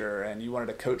math teacher and you wanted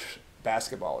to coach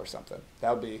basketball or something?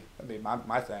 That'd be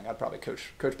my thing. I'd probably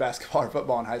coach basketball or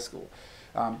football in high school.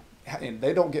 And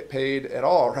they don't get paid at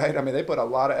all, right? I mean, they put a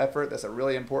lot of effort. That's a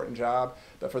really important job,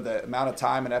 but for the amount of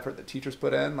time and effort that teachers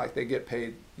put in, like they get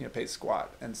paid, paid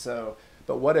squat. And so,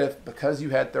 but what if, because you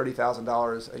had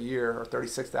 $30,000 a year or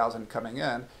 $36,000 coming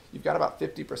in, you've got about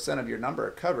 50% of your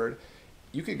number covered.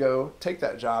 You could go take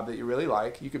that job that you really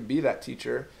like. You could be that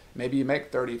teacher. Maybe you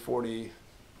make 30, 40,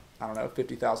 I don't know,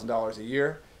 $50,000 a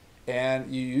year,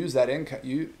 and you use that income.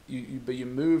 But you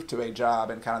move to a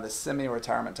job in kind of the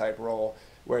semi-retirement type role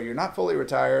where you're not fully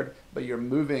retired, but you're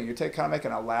moving. You're kind of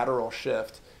making a lateral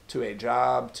shift to a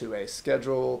job, to a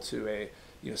schedule, to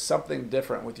something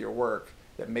different with your work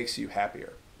that makes you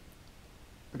happier.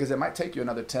 Because it might take you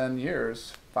another 10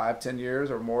 years, 5, 10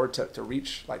 years or more to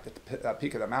reach like the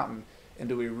peak of the mountain. And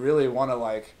do we really want to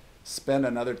like spend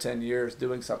another 10 years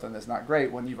doing something that's not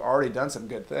great when you've already done some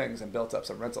good things and built up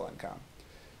some rental income?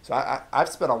 So I've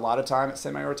spent a lot of time at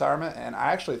semi-retirement, and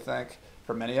I actually think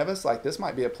for many of us, like this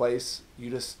might be a place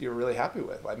you're really happy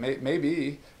with. Like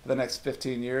maybe for the next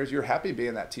 15 years, you're happy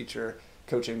being that teacher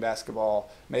coaching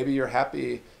basketball. Maybe you're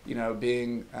happy,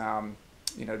 being,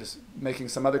 just making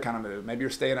some other kind of move. Maybe you're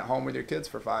staying at home with your kids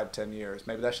for 5, 10 years.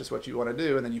 Maybe that's just what you want to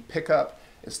do, and then you pick up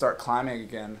and start climbing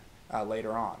again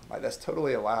later on. Like that's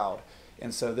totally allowed.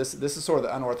 And so this is sort of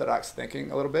the unorthodox thinking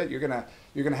a little bit. You're gonna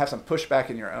have some pushback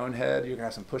in your own head. You're gonna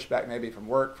have some pushback maybe from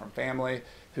work, from family,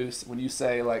 when you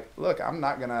say like, look, I'm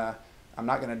not gonna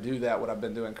do that what I've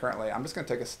been doing currently. I'm just gonna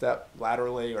take a step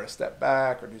laterally or a step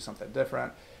back or do something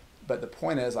different. But the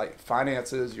point is, like,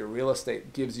 finances, your real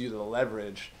estate gives you the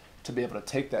leverage to be able to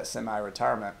take that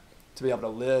semi-retirement, to be able to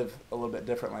live a little bit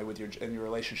differently in your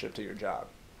relationship to your job.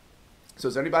 So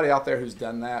is there anybody out there who's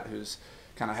done that, who's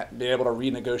kind of be able to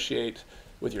renegotiate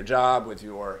with your job, with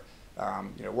your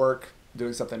work,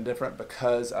 doing something different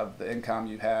because of the income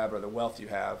you have or the wealth you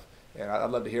have? And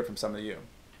I'd love to hear from some of you.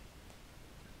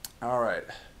 All right.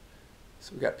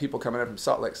 So we got people coming in from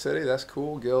Salt Lake City. That's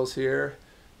cool. Gil's here.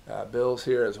 Bill's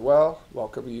here as well.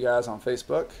 Welcome you guys on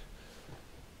Facebook.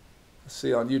 Let's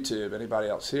see on YouTube. Anybody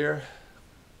else here?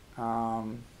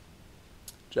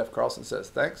 Jeff Carlson says,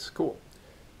 thanks. Cool.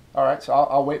 All right, so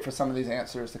I'll wait for some of these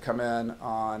answers to come in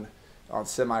on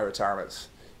semi-retirements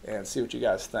and see what you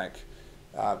guys think.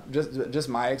 Just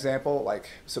my example,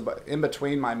 but in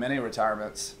between my many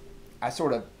retirements, I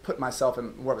sort of put myself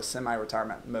in more of a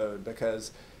semi-retirement mode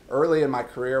because early in my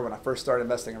career, when I first started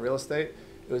investing in real estate,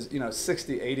 it was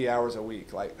 60, 80 hours a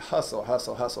week, like hustle,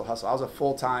 hustle, hustle, hustle. I was a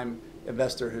full-time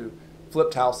investor who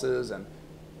flipped houses and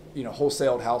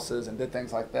wholesaled houses and did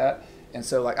things like that. And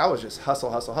so I was just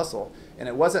hustle, hustle, hustle. And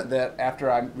it wasn't that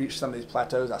after I reached some of these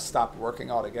plateaus, I stopped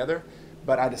working altogether.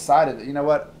 But I decided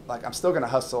that, I'm still going to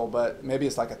hustle, but maybe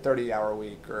it's like a 30-hour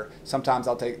week. Or sometimes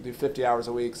I'll do 50 hours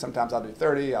a week. Sometimes I'll do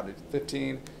 30, I'll do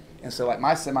 15. And so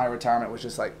my semi-retirement was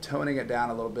just toning it down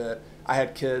a little bit. I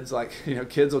had kids,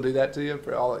 kids will do that to you,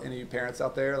 for any of you parents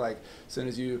out there. As soon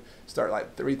as you start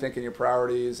rethinking your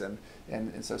priorities. And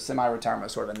so semi-retirement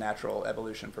was sort of a natural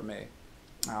evolution for me.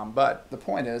 But the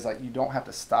point is, you don't have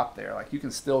to stop there. You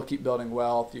can still keep building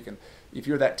wealth. You can, if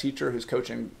you're that teacher who's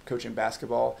coaching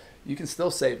basketball, you can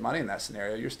still save money in that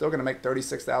scenario. You're still going to make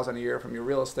 $36,000 a year from your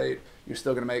real estate. You're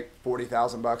still going to make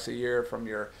 $40,000 a year from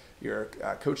your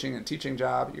coaching and teaching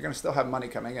job. You're going to still have money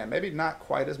coming in. Maybe not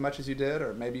quite as much as you did,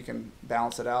 or maybe you can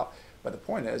balance it out. But the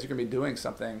point is, you're going to be doing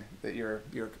something that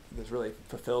that really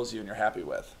fulfills you and you're happy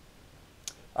with.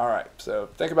 All right, so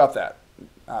think about that.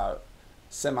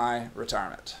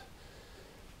 Semi-retirement.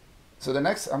 So the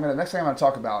next thing I'm going to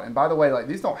talk about, and by the way,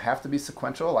 these don't have to be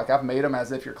sequential. I've made them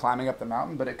as if you're climbing up the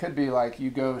mountain, but it could be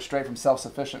you go straight from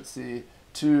self-sufficiency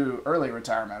to early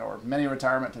retirement, or mini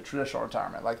retirement to traditional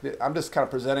retirement. I'm just kind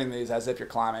of presenting these as if you're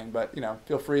climbing, but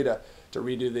feel free to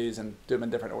redo these and do them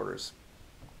in different orders.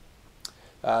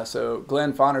 So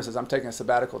Glenn Fonder says, I'm taking a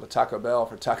sabbatical to Taco Bell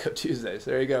for Taco Tuesdays.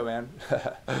 There you go, man.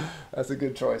 That's a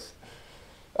good choice.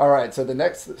 All right, so the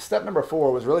next step, number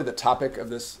 4, was really the topic of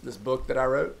this book that I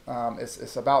wrote.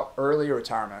 It's about early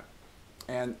retirement,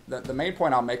 and the main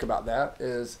point I'll make about that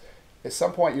is, at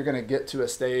some point you're going to get to a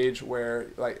stage where,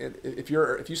 if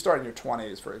you start in your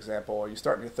 20s, for example, or you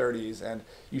start in your 30s, and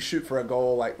you shoot for a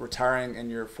goal retiring in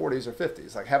your 40s or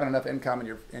 50s, having enough income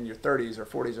in your 30s or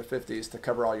 40s or 50s to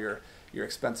cover all your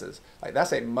expenses.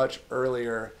 That's a much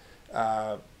earlier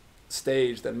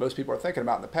stage than most people are thinking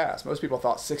about in the past. Most people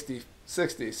thought 60,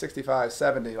 65,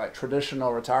 70,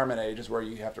 traditional retirement age is where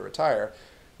you have to retire.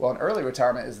 Well, an early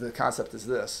retirement the concept is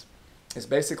this. It's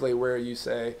basically where you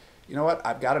say, you know what,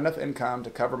 I've got enough income to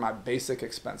cover my basic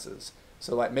expenses.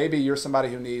 So maybe you're somebody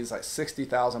who needs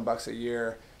 $60,000 a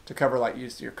year to cover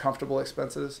your comfortable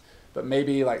expenses, but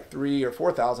maybe $3,000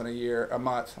 or $4,000 a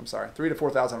month. I'm sorry, $3,000 to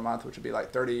 $4,000 a month, which would be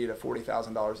 $30,000 to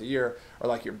 $40,000 a year,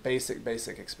 are your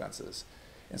basic expenses.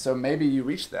 And so maybe you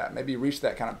reach that. Maybe you reach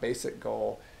that kind of basic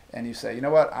goal, and you say, you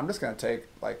know what, I'm just going to take,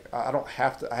 I don't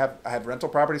have to, I have rental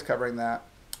properties covering that.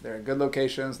 They're in good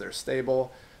locations. They're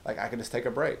stable. I can just take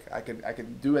a break. I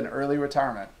can do an early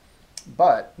retirement.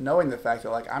 But knowing the fact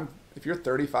that if you're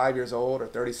 35 years old or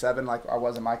 37, like I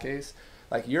was in my case,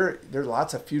 there's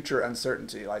lots of future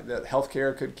uncertainty. The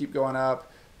healthcare could keep going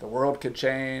up. The world could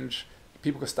change.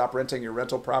 People could stop renting your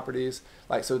rental properties.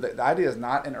 So the idea is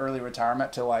not an early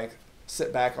retirement to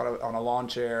sit back on a lawn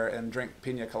chair and drink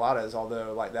pina coladas,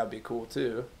 although like that would be cool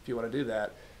too if you want to do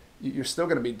that. You're still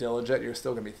going to be diligent. You're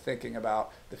still going to be thinking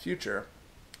about the future,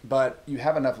 but you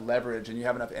have enough leverage and you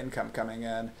have enough income coming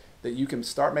in that you can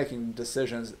start making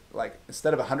decisions. Like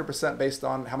instead of 100% based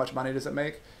on how much money does it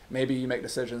make, maybe you make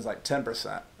decisions like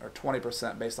 10% or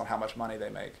 20% based on how much money they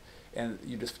make, and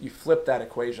you flip that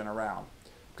equation around.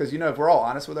 Because if we're all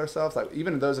honest with ourselves, like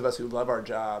even those of us who love our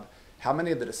job, how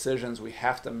many of the decisions we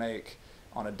have to make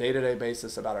on a day-to-day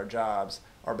basis about our jobs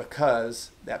are because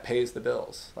that pays the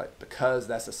bills, like because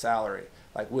that's a salary.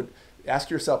 Like ask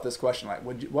yourself this question, like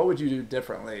what would you do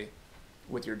differently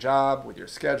with your job, with your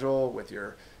schedule, with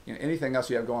your anything else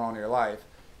you have going on in your life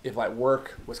if like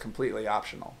work was completely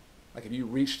optional? Like if you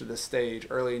reached to this stage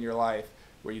early in your life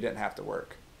where you didn't have to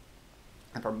work.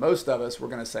 And for most of us, we're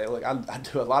going to say, look, I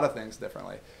do a lot of things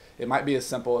differently. It might be as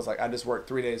simple as like I just work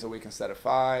 3 days a week instead of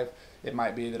 5. It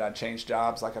might be that I change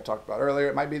jobs like I talked about earlier.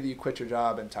 It might be that you quit your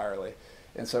job entirely.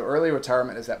 And so early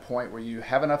retirement is that point where you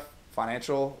have enough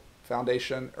financial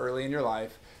foundation early in your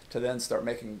life to then start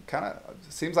making kind of,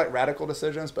 seems like radical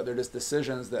decisions, but they're just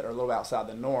decisions that are a little outside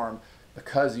the norm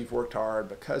because you've worked hard,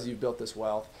 because you've built this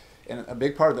wealth. And a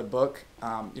big part of the book,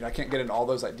 I can't get into all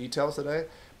those like details today,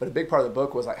 but a big part of the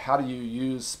book was like how do you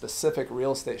use specific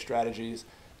real estate strategies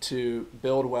to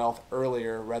build wealth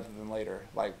earlier rather than later.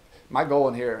 Like my goal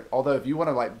in here, although if you want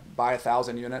to like buy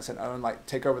 1,000 units and own, like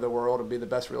take over the world and be the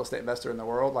best real estate investor in the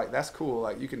world, like that's cool.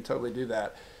 Like you can totally do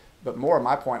that. But more of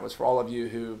my point was for all of you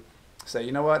who say,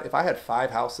 you know what, if I had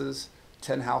 5 houses,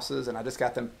 10 houses, and I just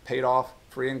got them paid off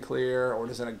free and clear or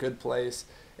just in a good place,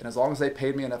 and as long as they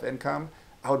paid me enough income,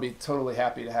 I would be totally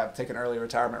happy to have taken early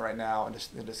retirement right now and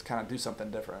just kind of do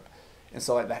something different. And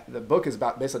so like the book is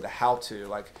about basically the how-to,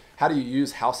 like how do you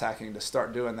use house hacking to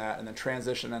start doing that and then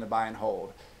transition into buy and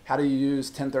hold? How do you use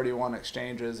 1031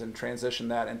 exchanges and transition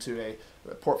that into a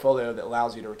portfolio that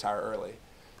allows you to retire early?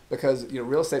 Because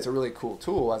real estate's a really cool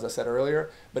tool, as I said earlier,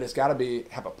 but it's got to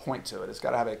have a point to it. It's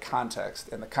got to have a context,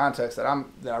 and the context that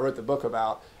I wrote the book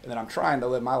about and that I'm trying to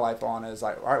live my life on is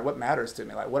like, all right, what matters to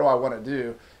me? Like, what do I want to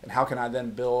do, and how can I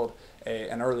then build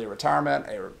an early retirement,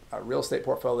 a real estate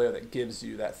portfolio that gives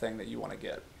you that thing that you want to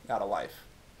get out of life?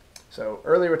 So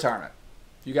early retirement.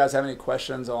 If you guys have any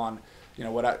questions on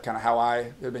how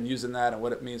I have been using that and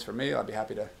what it means for me, I'd be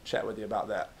happy to chat with you about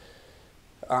that.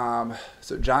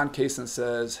 So John Kaysen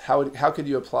says, how could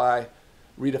you apply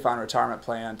Redefine retirement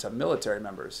plan to military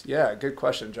members? Yeah, good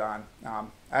question, John. I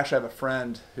actually have a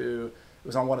friend who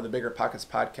was on one of the BiggerPockets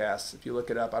podcasts. If you look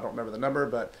it up, I don't remember the number,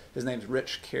 but his name's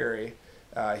Rich Carey.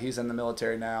 He's in the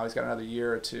military now. He's got another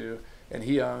year or two, and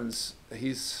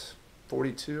he's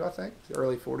 42, I think,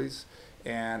 early 40s,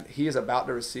 and he is about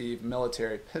to receive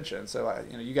military pension. So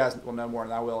you guys will know more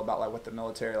than I will about like what the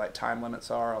military like time limits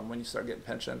are on when you start getting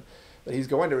pension. But he's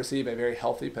going to receive a very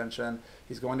healthy pension.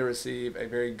 He's going to receive a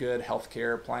very good health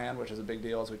care plan, which is a big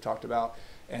deal, as we've talked about.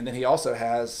 And then he also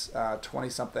has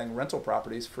 20-something rental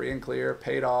properties, free and clear,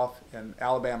 paid off in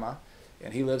Alabama.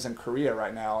 And he lives in Korea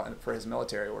right now for his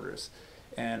military orders.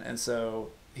 And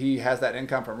so he has that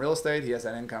income from real estate. He has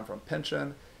that income from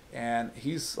pension. And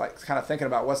he's like kind of thinking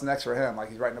about what's next for him. Like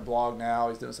he's writing a blog now.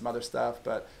 He's doing some other stuff.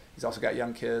 But he's also got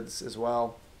young kids as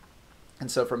well. And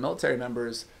so for military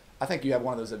members, I think you have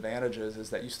one of those advantages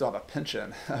is that you still have a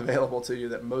pension available to you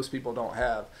that most people don't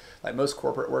have. Like most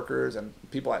corporate workers and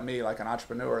people like me, like an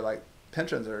entrepreneur, like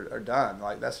pensions are done.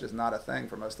 Like that's just not a thing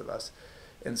for most of us.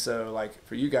 And so like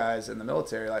for you guys in the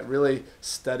military, like really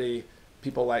study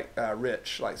people like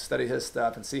Rich, like study his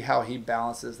stuff and see how he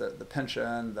balances the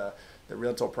pension, the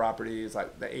rental properties,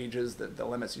 like the ages, the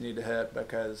limits you need to hit,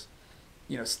 because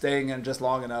staying in just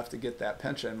long enough to get that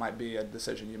pension might be a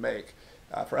decision you make.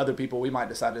 For other people, we might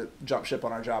decide to jump ship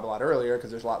on our job a lot earlier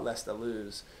because there's a lot less to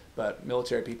lose. But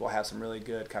military people have some really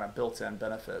good kind of built-in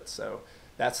benefits. So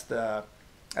that's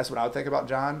what I would think about,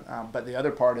 John. But the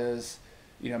other part is,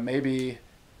 maybe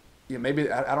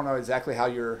I don't know exactly how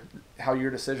your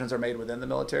decisions are made within the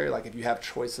military. Like if you have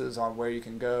choices on where you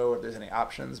can go, or if there's any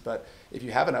options. But if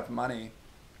you have enough money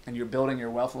and you're building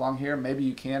your wealth along here, maybe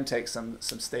you can take some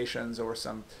stations or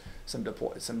some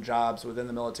jobs within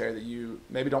the military that you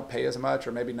maybe don't pay as much,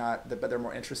 or maybe not, but they're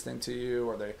more interesting to you,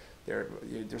 or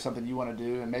there's something you want to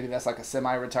do, and maybe that's like a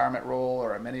semi-retirement role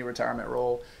or a mini retirement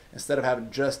role, instead of having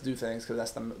to just do things because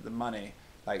that's the money.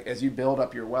 Like as you build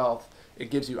up your wealth, it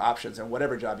gives you options in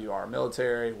whatever job you are,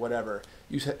 military, whatever.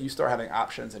 You start having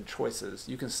options and choices.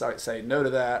 You can start say no to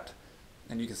that,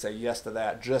 and you can say yes to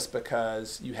that, just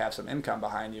because you have some income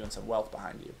behind you and some wealth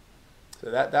behind you. So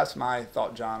that's my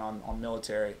thought, John, on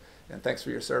military. And thanks for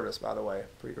your service, by the way.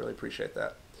 We really appreciate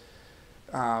that.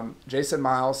 Jason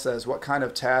Miles says, what kind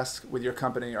of task with your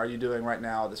company are you doing right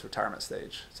now at this retirement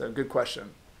stage? So good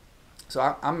question.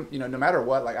 So I'm, no matter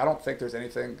what, like I don't think there's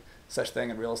anything such thing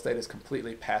in real estate as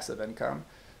completely passive income.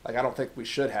 Like I don't think we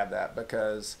should have that,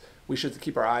 because we should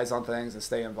keep our eyes on things and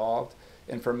stay involved.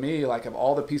 And for me, like of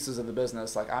all the pieces of the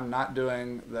business, like I'm not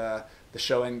doing the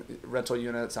showing rental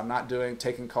units. I'm not doing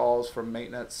taking calls for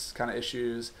maintenance kind of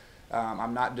issues.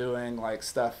 I'm not doing like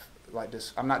stuff like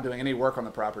this. I'm not doing any work on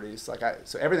the properties.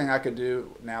 So everything I could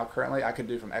do now currently, I could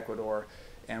do from Ecuador.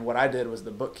 And what I did was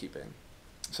the bookkeeping.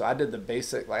 So I did the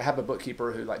basic, like I have a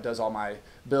bookkeeper who like does all my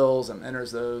bills and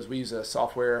enters those. We use a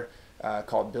software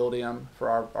called Buildium for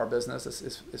our business.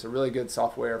 It's a really good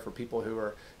software for people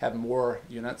who have more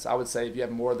units. I would say if you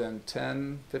have more than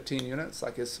 10, 15 units,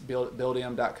 like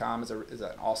Buildium.com is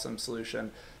an awesome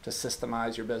solution to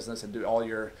systemize your business and do all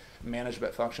your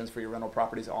management functions for your rental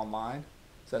properties online.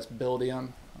 So that's Buildium.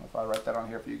 I don't know if I write that on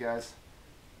here for you guys.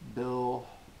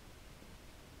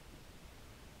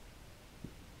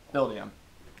 Buildium.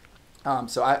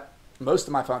 So most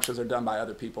of my functions are done by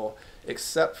other people,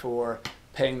 except for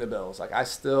paying the bills. Like I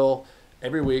still,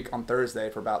 every week on Thursday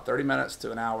for about 30 minutes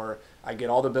to an hour, I get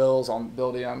all the bills on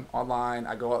Buildium online.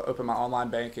 I go open my online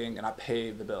banking and I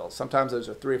pay the bills. Sometimes those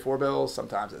are 3 or 4 bills,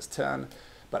 sometimes it's 10.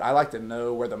 But I like to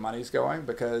know where the money's going,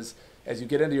 because as you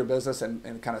get into your business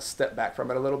and kind of step back from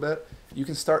it a little bit, you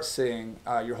can start seeing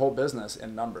your whole business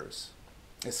in numbers.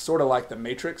 It's sort of like the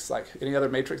Matrix, like any other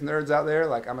Matrix nerds out there.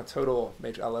 Like I'm a total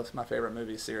Matrix. I love my favorite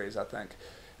movie series, I think.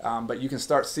 But you can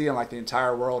start seeing like the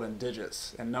entire world in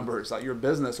digits and numbers. Like your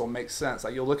business will make sense.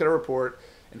 Like you'll look at a report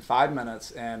in 5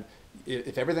 minutes, and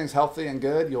if everything's healthy and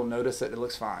good, you'll notice that it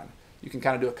looks fine. You can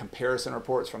kind of do a comparison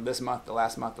reports from this month to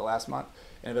last month to last month,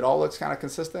 and if it all looks kind of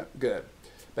consistent, good.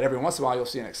 But every once in a while, you'll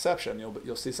see an exception.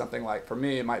 You'll see something like, for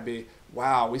me, it might be,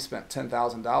 wow, we spent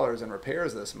 $10,000 in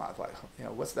repairs this month. Like,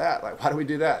 what's that? Like, why do we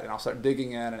do that? And I'll start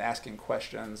digging in and asking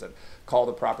questions and call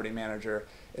the property manager.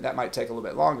 And that might take a little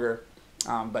bit longer,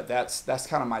 but that's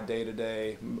kind of my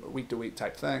day-to-day, week-to-week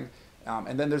type thing.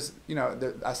 And then there's,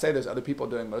 I say there's other people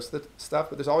doing most of the stuff,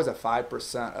 but there's always a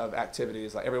 5% of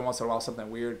activities. Like every once in a while, something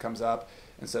weird comes up,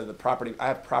 and so I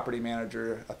have property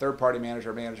manager, a third-party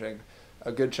manager managing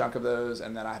a good chunk of those,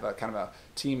 and then I have a kind of a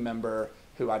team member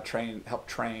who I help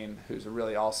train, who's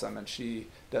really awesome, and she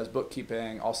does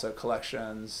bookkeeping, also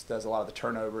collections, does a lot of the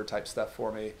turnover type stuff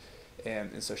for me,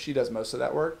 and so she does most of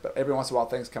that work. But every once in a while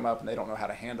things come up and they don't know how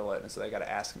to handle it, and so they got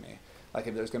to ask me, like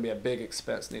if there's going to be a big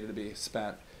expense needed to be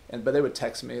spent, but they would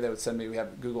text me, they would send me. We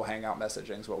have Google Hangout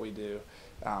messaging is what we do,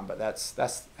 but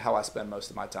that's how I spend most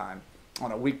of my time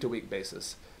on a week-to-week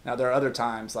basis. Now there are other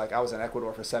times, like I was in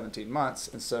Ecuador for 17 months,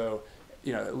 and so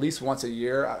at least once a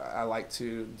year, I like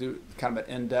to do kind of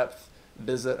an in-depth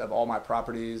visit of all my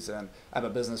properties, and I have a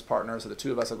business partner, so the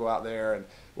two of us will go out there and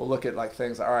we'll look at like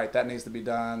things like, all right, that needs to be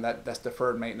done, that's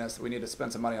deferred maintenance, we need to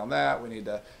spend some money on that, we need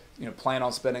to plan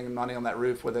on spending money on that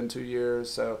roof within 2 years.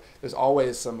 So there's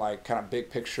always some like kind of big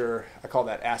picture, I call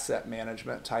that asset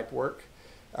management type work,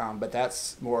 but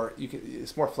that's more,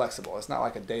 it's more flexible. It's not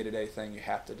like a day-to-day thing you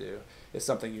have to do. It's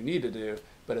something you need to do,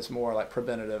 but it's more like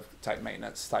preventative type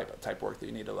maintenance type work that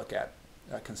you need to look at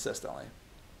consistently.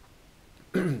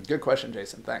 Good question,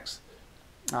 Jason. Thanks.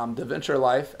 The Venture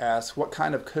Life asks, what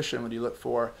kind of cushion would you look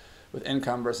for with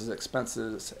income versus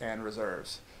expenses and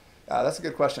reserves? That's a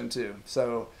good question too.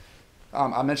 So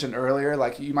I mentioned earlier,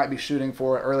 like you might be shooting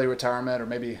for early retirement or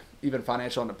maybe even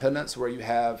financial independence, where you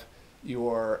have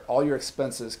all your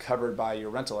expenses covered by your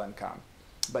rental income.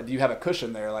 But do you have a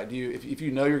cushion there? Like, if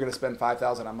you know you're going to spend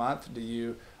 $5,000 a month, do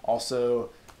you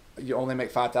only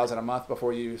make $5,000 a month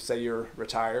before you say you're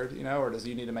retired, or does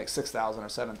you need to make $6,000 or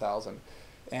 $7,000?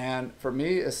 And for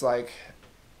me, it's like,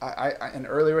 in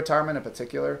early retirement in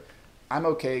particular, I'm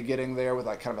okay getting there with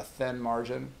like kind of a thin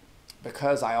margin,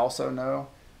 because I also know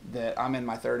that I'm in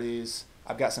my 30s.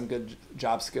 I've got some good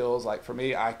job skills. Like for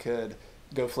me, I could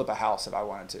go flip a house if I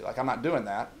wanted to. Like I'm not doing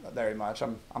that very much.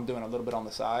 I'm doing a little bit on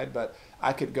the side, but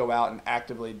I could go out and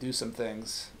actively do some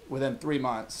things within 3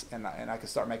 months, and I could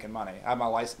start making money. I have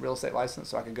my real estate license,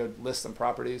 so I can go list some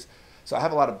properties. So I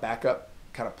have a lot of backup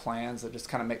kind of plans that just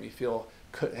kind of make me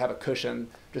have a cushion,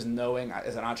 just knowing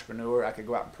as an entrepreneur I could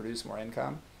go out and produce more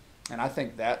income. And I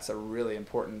think that's a really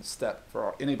important step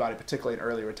for anybody, particularly in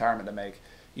early retirement, to make.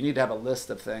 You need to have a list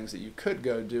of things that you could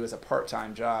go do as a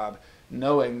part-time job,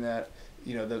 knowing that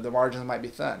the margins might be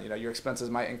thin. Your expenses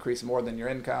might increase more than your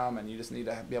income, and you just need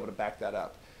to be able to back that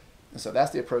up. And so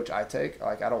that's the approach I take.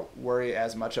 Like I don't worry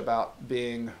as much about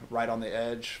being right on the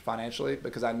edge financially,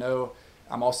 because I know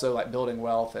I'm also like building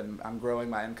wealth and I'm growing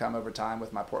my income over time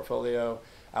with my portfolio.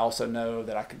 I also know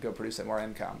that I could go produce more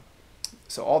income.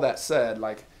 So all that said,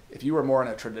 like if you were more in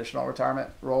a traditional retirement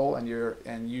role and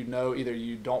you know either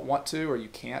you don't want to or you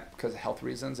can't because of health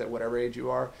reasons at whatever age you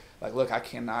are, like look, I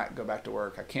cannot go back to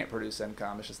work. I can't produce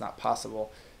income. It's just not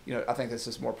possible. I think it's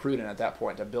just more prudent at that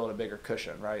point to build a bigger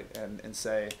cushion, right? And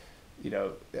say,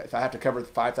 if I have to cover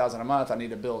 5,000 a month, I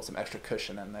need to build some extra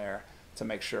cushion in there to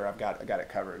make sure I got it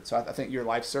covered. So I think your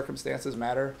life circumstances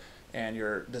matter and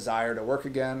your desire to work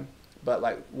again. But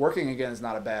like working again is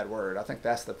not a bad word. I think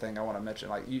that's the thing I want to mention.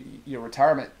 Like your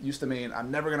retirement used to mean I'm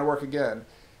never going to work again.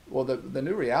 Well, the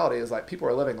new reality is like people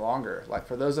are living longer. Like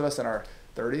for those of us in our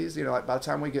 30s, like by the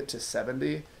time we get to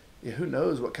 70, who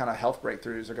knows what kind of health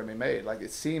breakthroughs are going to be made. Like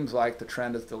it seems like the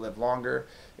trend is to live longer.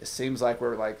 It seems like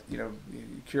we're like,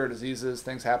 cure diseases,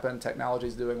 things happen,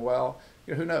 technology's doing well.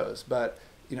 Who knows? But,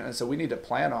 and so we need to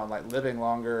plan on like living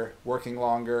longer, working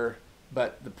longer.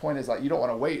 But the point is like you don't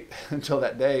want to wait until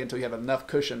that day until you have enough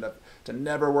cushion to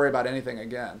never worry about anything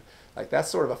again. Like that's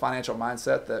sort of a financial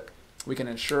mindset that we can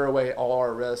insure away all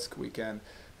our risk. We can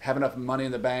have enough money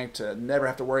in the bank to never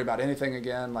have to worry about anything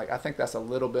again. Like I think that's a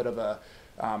little bit of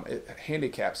it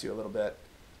handicaps you a little bit.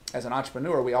 As an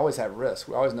entrepreneur, we always have risks.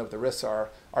 We always know what the risks are.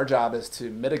 Our job is to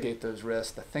mitigate those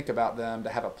risks, to think about them, to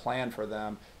have a plan for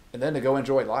them, and then to go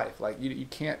enjoy life. Like you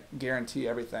can't guarantee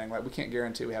everything. Like we can't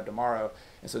guarantee we have tomorrow.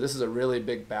 And so this is a really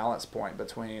big balance point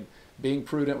between being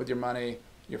prudent with your money,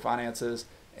 your finances,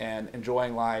 and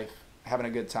enjoying life, having a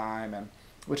good time, and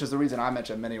which is the reason I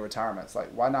mentioned mini retirements. Like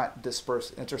why not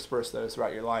intersperse those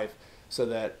throughout your life so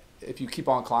that if you keep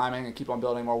on climbing and keep on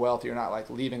building more wealth, you're not like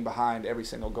leaving behind every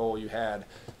single goal you had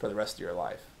for the rest of your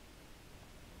life.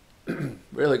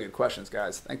 Really good questions,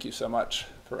 guys. Thank you so much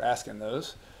for asking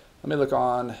those. Let me look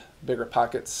on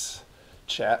BiggerPockets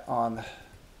chat on,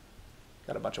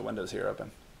 got a bunch of windows here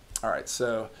open. All right,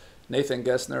 so Nathan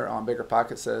Gessner on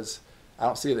BiggerPockets says, I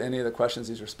don't see any of the questions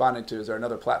he's responding to. Is there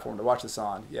another platform to watch this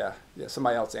on? Yeah,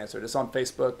 somebody else answered. It's on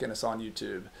Facebook and it's on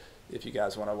YouTube if you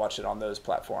guys want to watch it on those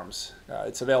platforms.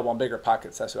 It's available on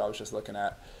BiggerPockets. That's what I was just looking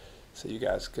at. So you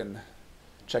guys can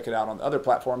check it out on the other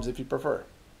platforms if you prefer.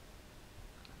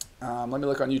 Let me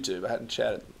look on YouTube. I hadn't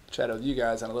chatted with you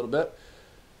guys in a little bit.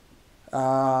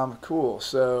 Cool.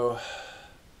 So,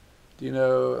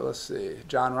 let's see,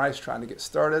 John Rice trying to get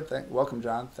started. Welcome,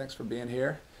 John. Thanks for being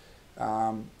here.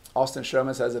 Austin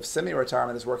Showman says, if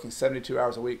semi-retirement is working 72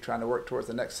 hours a week trying to work towards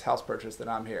the next house purchase, then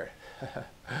I'm here.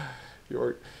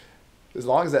 As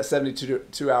long as that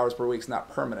 72 hours per week is not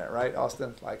permanent, right,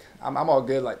 Austin? Like, I'm all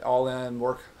good, like all in,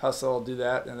 work, hustle, do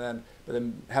that, but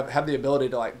then have the ability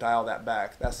to like dial that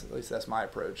back. At least that's my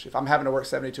approach. If I'm having to work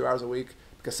 72 hours a week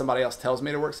because somebody else tells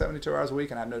me to work 72 hours a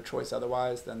week and I have no choice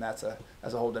otherwise, then that's a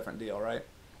whole different deal, right?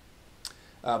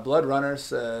 Blood Runner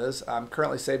says, I'm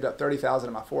currently saved up $30,000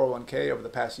 in my 401k over the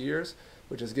past years,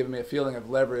 which has given me a feeling of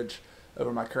leverage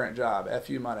over my current job.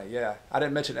 FU money. Yeah, I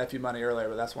didn't mention FU money earlier,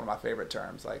 but that's one of my favorite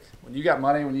terms. Like when you got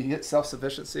money, when you get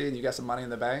self-sufficiency and you got some money in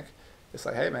the bank, it's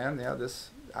like, hey man,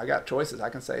 I got choices. I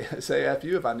can say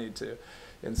FU if I need to.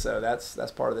 And so that's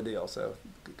part of the deal. So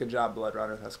good job, Blood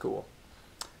Runner. That's cool.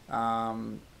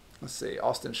 Let's see.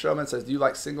 Austin Showman says, do you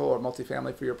like single or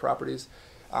multifamily for your properties?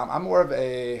 I'm more of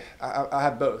I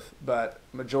have both, but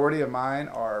majority of mine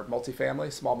are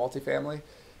multifamily, small multifamily.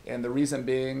 And the reason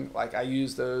being, like I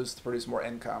use those to produce more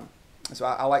income. So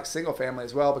I like single family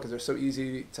as well because they're so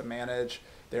easy to manage.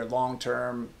 They're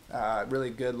long-term,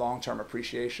 really good long-term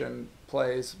appreciation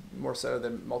plays, more so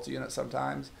than multi-unit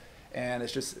sometimes. And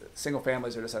it's just, single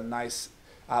families are just a nice,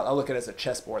 I look at it as a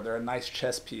chessboard. They're a nice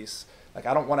chess piece. Like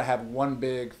I don't want to have one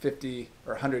big 50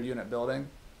 or 100 unit building.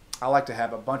 I like to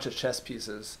have a bunch of chess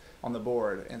pieces on the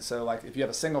board. And so like if you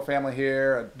have a single family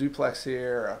here, a duplex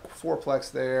here, a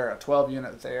fourplex there, a 12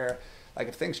 unit there, like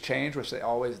if things change, which they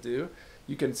always do,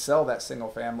 you can sell that single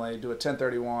family, do a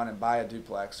 1031 and buy a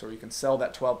duplex, or you can sell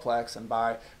that 12plex and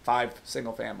buy 5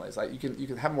 single families. Like you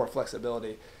can have more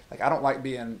flexibility. Like I don't like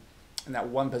being in that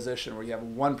one position where you have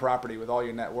one property with all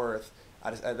your net worth.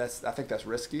 I think that's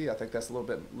risky. I think that's a little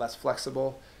bit less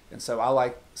flexible. And so I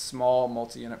like small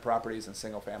multi-unit properties and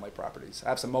single family properties. I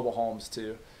have some mobile homes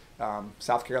too.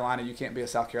 South Carolina, you can't be a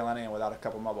South Carolinian without a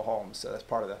couple mobile homes, so that's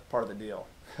part of the deal.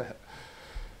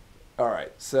 All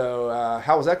right, so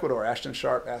how was Ecuador? Ashton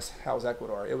Sharp asked, how was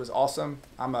Ecuador? It was awesome.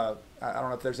 I don't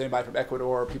know if there's anybody from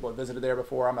Ecuador, people have visited there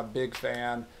before. I'm a big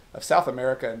fan of South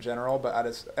America in general, but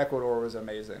Ecuador was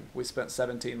amazing. We spent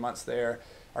 17 months there.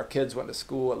 Our kids went to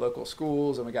school at local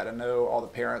schools, and we got to know all the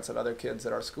parents of other kids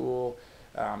at our school.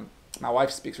 My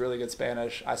wife speaks really good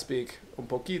Spanish. I speak un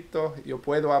poquito. Yo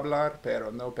puedo hablar, pero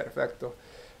no perfecto.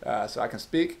 so I can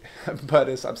speak, but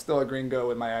I'm still a gringo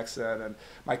with my accent. And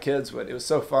my kids it was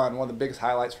so fun. One of the biggest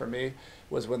highlights for me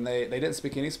was when they didn't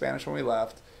speak any Spanish when we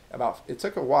left. It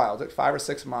took a while, it took 5 or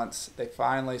 6 months. They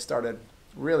finally started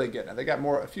really getting it. They got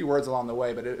a few words along the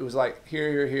way, but it was like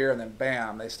here, and then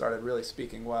bam, they started really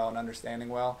speaking well and understanding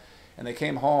well. And they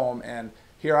came home, and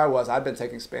here I was. I'd been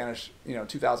taking Spanish,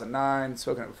 2009,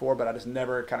 spoken it before, but I just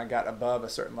never kind of got above a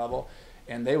certain level.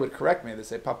 And they would correct me. They'd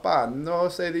say, "Papa, no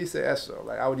se dice eso."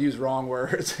 Like I would use wrong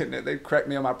words, and they'd correct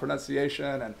me on my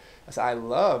pronunciation. And I said, I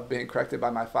love being corrected by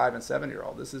my 5 and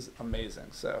 7-year-old. This is amazing.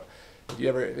 So,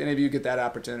 if any of you get that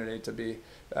opportunity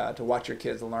to watch your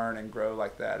kids learn and grow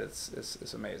like that,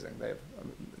 it's amazing. They have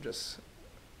just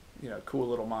cool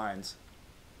little minds.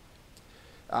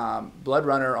 Blood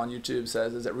Runner on YouTube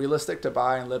says, "Is it realistic to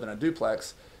buy and live in a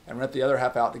duplex and rent the other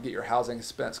half out to get your housing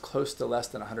expense close to less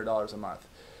than $100 a month?"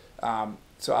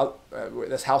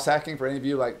 That's house hacking for any of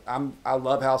you. Like I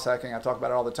love house hacking. I talk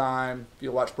about it all the time. If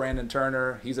you watch Brandon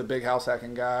Turner, he's a big house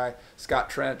hacking guy. Scott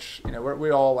Trench,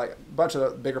 we all like a bunch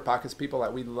of BiggerPockets people.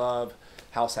 Like we love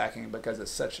house hacking because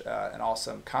it's such an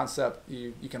awesome concept.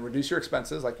 You can reduce your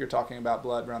expenses, like you're talking about,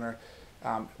 Blood Runner.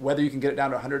 Whether you can get it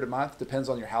down to 100 a month depends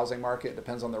on your housing market,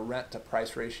 depends on the rent to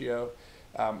price ratio.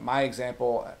 My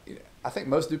example, I think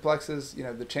most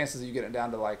duplexes, the chances that you get it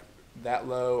down to like that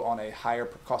low on a higher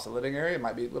cost of living area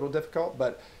might be a little difficult,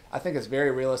 but I think it's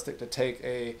very realistic to take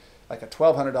a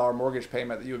 $1,200 mortgage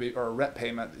payment that you would be, or a rent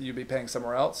payment that you'd be paying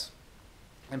somewhere else,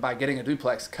 and by getting a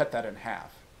duplex, cut that in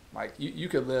half. Like you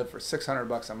could live for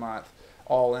 $600 a month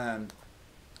all in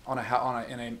in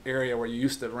an area where you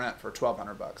used to rent for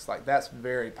 $1,200. Like that's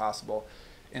very possible.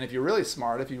 And if you're really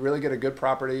smart, if you really get a good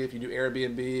property, if you do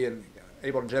Airbnb and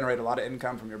able to generate a lot of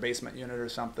income from your basement unit or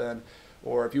something,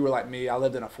 or if you were like me, I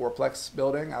lived in a fourplex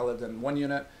building. I lived in one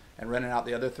unit and rented out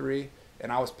the other 3,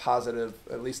 and I was positive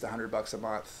at least $100 a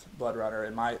month, Blood Runner,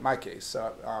 in my case.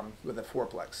 So with a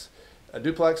fourplex, a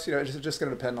duplex, it's just going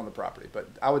to depend on the property. But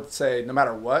I would say no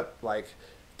matter what, like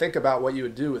think about what you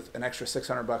would do with an extra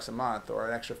 $600 a month or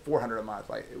an extra $400 a month.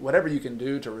 Like whatever you can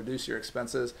do to reduce your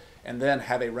expenses, and then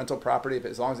have a rental property,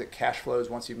 as long as it cash flows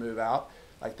once you move out.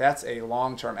 Like that's a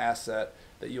long-term asset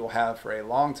that you will have for a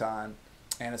long time.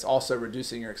 And it's also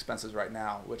reducing your expenses right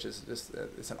now, which is just,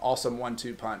 it's an awesome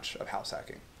 1-2 punch of house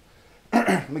hacking.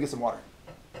 Let me get some water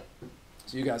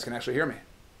so you guys can actually hear me.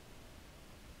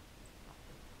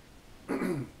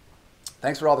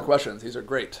 Thanks for all the questions. These are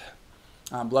great.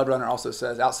 Blood Runner also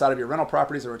says, outside of your rental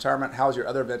properties and retirement, how's your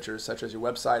other ventures, such as your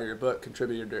website or your book,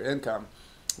 contributed to your income?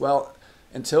 Well,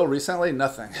 until recently,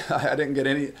 nothing. I didn't get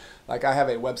any. Like I have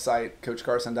a website,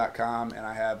 coachcarson.com, and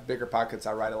I have BiggerPockets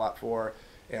I write a lot for,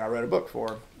 and I wrote a book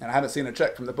for, and I haven't seen a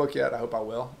check from the book yet. I hope I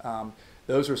will.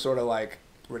 Those were sort of like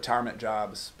retirement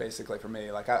jobs, basically, for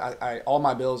me. Like all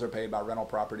my bills are paid by rental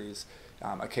properties.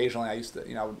 Occasionally, I used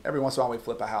to, every once in a while we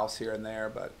flip a house here and there,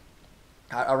 but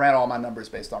I ran all my numbers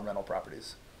based on rental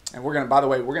properties. And by the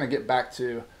way, we're gonna get back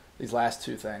to these last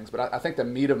 2 things, but I think the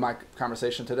meat of my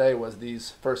conversation today was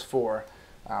these first 4,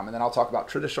 and then I'll talk about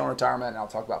traditional retirement, and I'll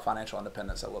talk about financial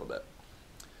independence a little bit.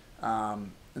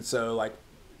 And so like,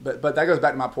 But that goes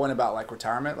back to my point about like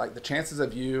retirement. Like the chances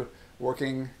of you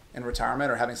working in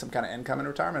retirement or having some kind of income in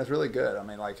retirement is really good. I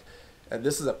mean, like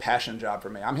this is a passion job for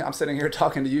me. I'm sitting here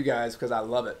talking to you guys because I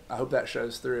love it. I hope that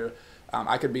shows through.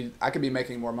 I could be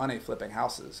making more money flipping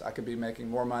houses. I could be making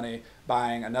more money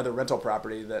buying another rental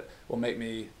property that will make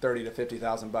me $30,000 to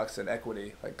 $50,000 in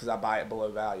equity, like because I buy it below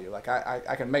value. Like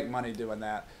I can make money doing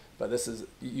that. But this is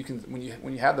when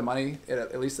you have the money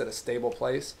at least at a stable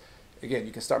place. Again,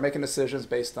 you can start making decisions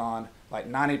based on like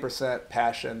 90%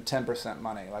 passion, 10%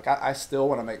 money. Like I still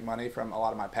want to make money from a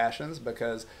lot of my passions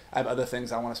because I have other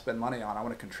things I want to spend money on. I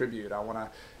want to contribute. I want to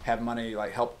have money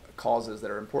like help causes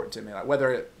that are important to me. Like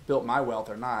whether it built my wealth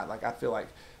or not, like I feel like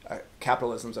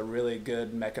capitalism is a really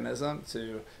good mechanism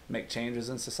to make changes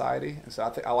in society. And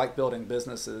so I like building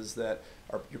businesses that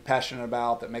you're passionate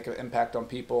about, that make an impact on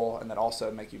people, and that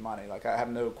also make you money. Like I have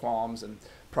no qualms and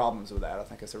problems with that. I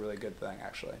think it's a really good thing,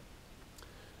 actually.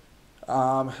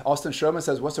 Austin Showman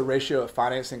says, what's the ratio of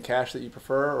financing cash that you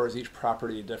prefer, or is each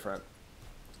property different?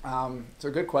 It's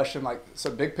a good question. Like, so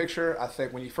big picture, I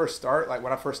think when you first start, like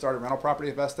when I first started rental property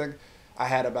investing, I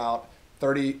had about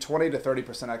 20 to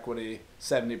 30% equity,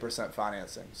 70%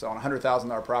 financing. So on a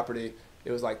 $100,000 property,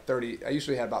 it was like 30. I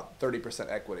usually had about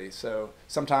 30% equity. So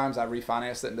sometimes I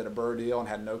refinanced it and did a BRRRR deal and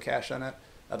had no cash in it.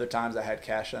 Other times I had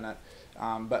cash in it.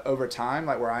 But over time,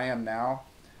 like where I am now,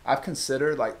 I've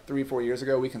considered, like 3-4 years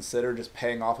ago, we considered just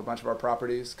paying off a bunch of our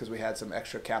properties because we had some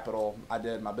extra capital. I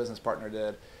did, my business partner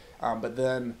did. But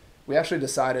then we actually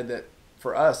decided that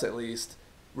for us at least,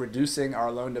 reducing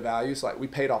our loan to value. So like we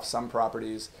paid off some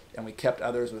properties and we kept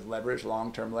others with leverage,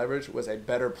 long-term leverage, was a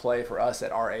better play for us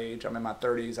at our age. I'm in my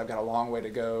 30s. I've got a long way to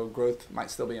go. Growth might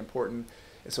still be important.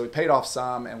 And so we paid off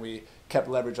some and we kept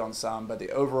leverage on some, but the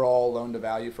overall loan to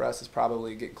value for us is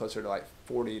probably getting closer to like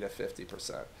 40 to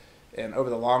 50%. And over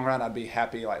the long run, I'd be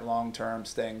happy, like long-term,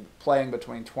 playing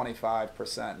between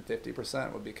 25% and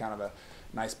 50% would be kind of a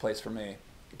nice place for me.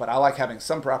 But I like having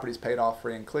some properties paid off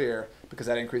free and clear because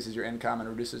that increases your income and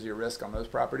reduces your risk on those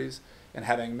properties, and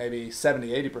having maybe 70,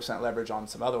 80% leverage on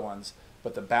some other ones,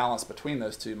 but the balance between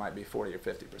those two might be 40 or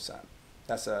 50%.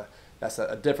 That's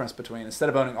a difference between, instead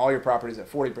of owning all your properties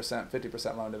at 40%,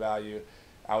 50% loan to value,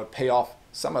 I would pay off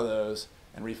some of those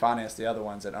and refinance the other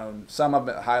ones and own some of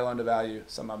them at high loan to value,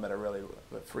 some of them that are really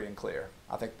free and clear.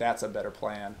 I think that's a better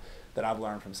plan that I've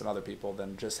learned from some other people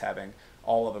than just having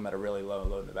all of them at a really low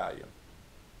loan to value.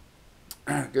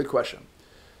 Good question.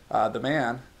 The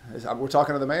man, we're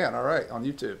talking to the man, all right, on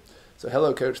YouTube. So,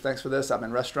 hello, coach, thanks for this. I've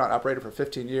been restaurant operator for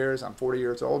 15 years. I'm 40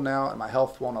 years old now, and my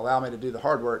health won't allow me to do the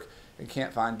hard work and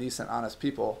can't find decent, honest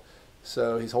people.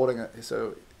 So he's holding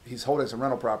some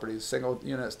rental properties, single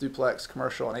units, duplex,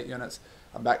 commercial, and 8 units.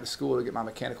 I'm back to school to get my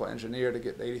mechanical engineer to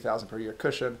get the $80,000 per year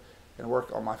cushion and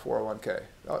work on my 401k.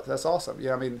 Oh, that's awesome.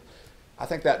 Yeah, I mean, I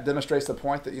think that demonstrates the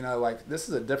point that, like this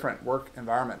is a different work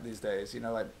environment these days.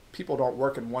 Like people don't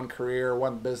work in one career,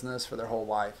 one business for their whole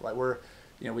life. Like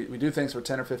we do things for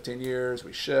 10 or 15 years,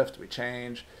 we shift, we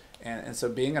change. And so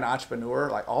being an entrepreneur,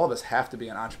 like all of us have to be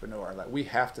an entrepreneur. Like we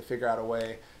have to figure out a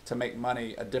way to make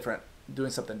money doing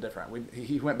something different.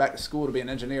 He went back to school to be an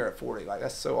engineer at 40. Like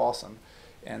that's so awesome.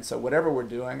 And so whatever we're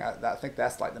doing, I think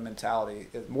that's like the mentality.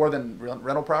 More than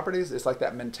rental properties, it's like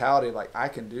that mentality of like, I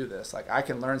can do this. Like I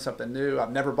can learn something new.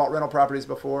 I've never bought rental properties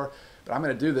before, but I'm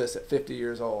going to do this at 50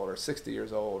 years old or 60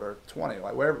 years old or 20,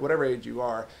 like whatever age you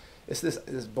are. It's this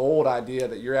bold idea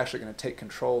that you're actually going to take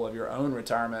control of your own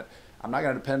retirement. I'm not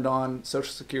going to depend on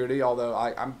Social Security, although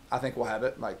I think we'll have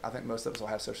it. Like I think most of us will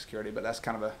have Social Security, but that's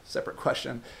kind of a separate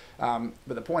question. But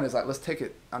the point is, like, let's take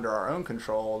it under our own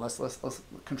control. Let's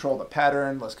control the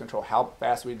pattern. Let's control how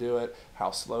fast we do it, how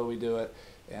slow we do it,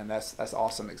 and that's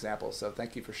awesome examples. So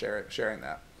thank you for sharing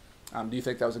that. Do you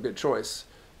think that was a good choice,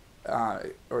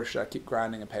 or should I keep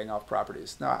grinding and paying off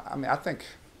properties? No, I mean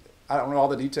I don't know all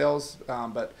the details,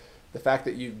 but the fact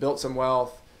that you've built some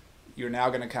wealth. You're now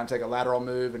going to kind of take a lateral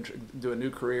move and do a new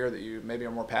career that you maybe are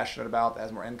more passionate about, that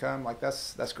has more income. Like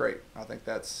that's great. I think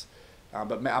that's.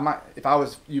 But I might, if I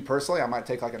was you personally, I might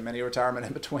take like a mini retirement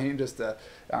in between, just to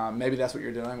maybe that's what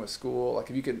you're doing with school. Like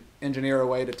if you could engineer a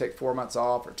way to take 4 months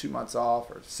off or 2 months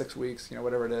off or 6 weeks,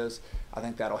 whatever it is. I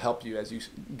think that'll help you as you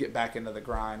get back into the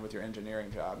grind with your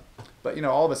engineering job. But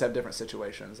all of us have different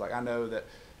situations. Like I know that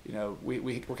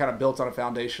we're kind of built on a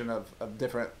foundation of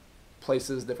different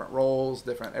places, different roles,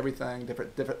 different everything,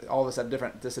 different. All of us have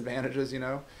different disadvantages.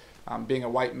 Being a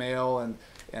white male and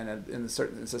in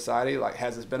certain society like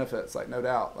has its benefits, like no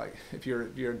doubt. Like if you're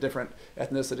a different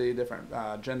ethnicity, different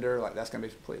gender, like that's gonna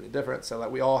be completely different. So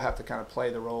like we all have to kind of play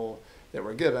the role that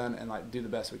we're given and like do the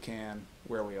best we can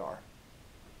where we are.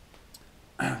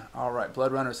 All right,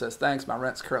 Blood Runner says thanks. My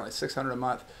rent's currently $600 a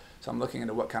month, so I'm looking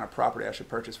into what kind of property I should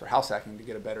purchase for house hacking to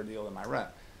get a better deal than my rent.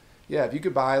 Yeah, if you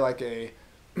could buy like a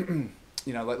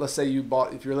let's say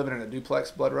if you're living in a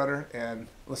duplex, Blood Runner, and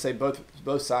let's say both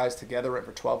sides together rent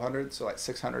for $1,200, so like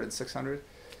 $600 and $600,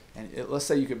 and let's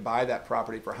say you could buy that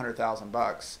property for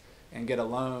 $100,000 and get a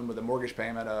loan with a mortgage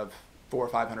payment of $400 or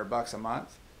 $500 a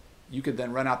month. You could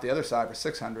then rent out the other side for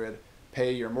 $600,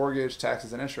 pay your mortgage,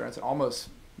 taxes, and insurance, and almost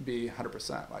be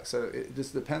 100%. Like so, it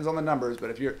just depends on the numbers. But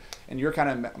if you're in your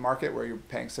kind of market where you're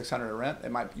paying $600 in rent,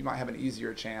 you might have an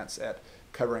easier chance at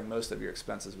covering most of your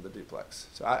expenses with a duplex.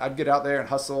 So I'd get out there and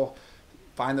hustle,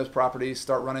 find those properties,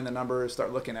 start running the numbers,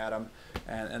 start looking at them,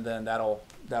 and then that'll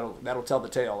tell the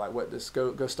tale. Like just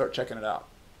go start checking it out.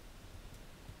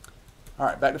 All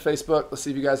right, back to Facebook. Let's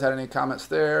see if you guys had any comments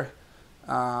there.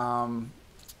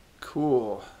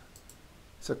 Cool.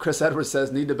 So Chris Edwards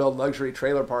says, need to build luxury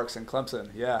trailer parks in Clemson.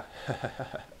 Yeah,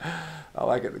 I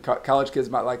like it. The college kids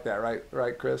might like that,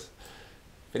 right, Chris?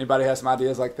 If anybody has some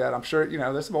ideas like that, I'm sure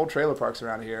there's some old trailer parks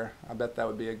around here. I bet that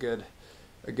would be a good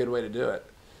way to do it.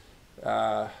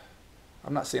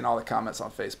 I'm not seeing all the comments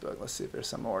on Facebook. Let's see if there's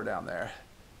some more down there.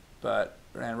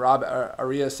 And Rob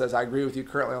Arias says, I agree with you.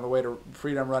 Currently on the way to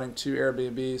freedom, running 2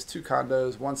 Airbnbs, 2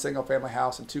 condos, 1 single family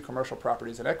house, and 2 commercial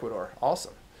properties in Ecuador.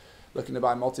 Awesome. Looking to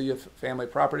buy multi-family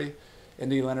property.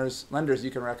 Any lenders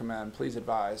you can recommend, please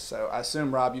advise. So I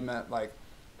assume, Rob, you meant like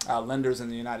lenders in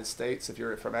the United States if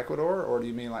you're from Ecuador, or do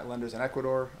you mean like lenders in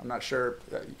Ecuador? I'm not sure.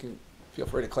 You can feel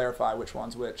free to clarify which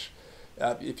one's which.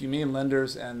 If you mean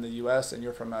lenders in the U.S. and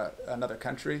you're from another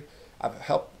country, I've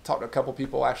helped talk to a couple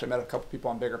people. Actually, met a couple people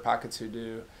on BiggerPockets who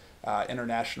do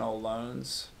international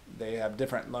loans. They have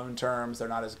different loan terms. They're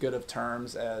not as good of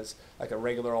terms as like a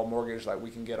regular old mortgage like we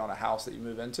can get on a house that you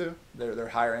move into. They're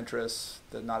higher interest.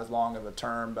 They're not as long of a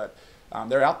term, but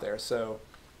they're out there. So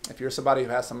if you're somebody who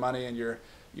has some money and you're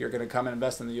going to come and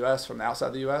invest in the U.S. from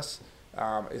outside the U.S.,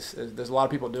 there's a lot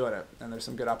of people doing it, and there's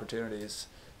some good opportunities.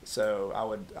 So I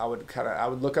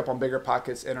would look up on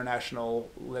BiggerPockets international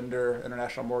lender,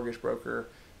 international mortgage broker,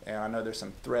 and I know there's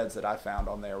some threads that I found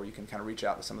on there where you can kind of reach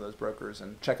out to some of those brokers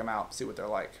and check them out, see what they're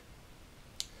like.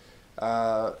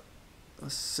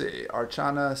 Let's see,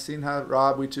 Archana Sinha,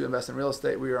 Rob, we too invest in real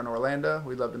estate. We are in Orlando.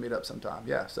 We'd love to meet up sometime.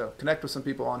 Yeah, so connect with some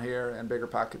people on here and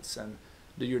BiggerPockets and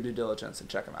do your due diligence and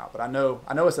check them out. But I know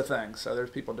it's a thing, so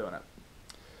there's people doing it.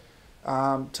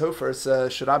 Topher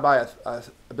says, should I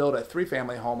build a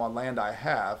 3-family home on land I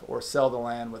have or sell the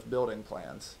land with building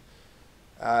plans?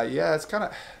 Yeah, it's kind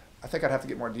of, I think I'd have to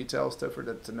get more details,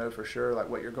 Topher, to know for sure, like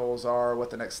what your goals are,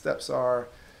 what the next steps are.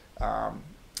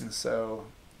 And so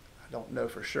I don't know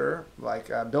for sure. Like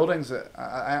buildings,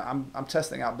 I'm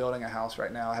testing out building a house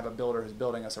right now. I have a builder who's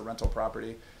building us a rental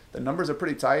property. The numbers are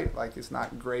pretty tight. Like it's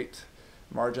not great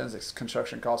margins.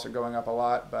 Construction costs are going up a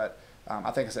lot, but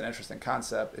I think it's an interesting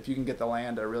concept. If you can get the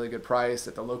land at a really good price,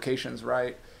 if the location's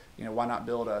right, why not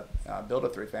build a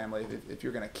 3-family if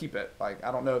you're going to keep it? Like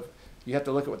I don't know if you have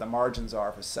to look at what the margins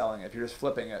are for selling it. If you're just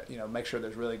flipping it, make sure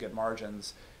there's really good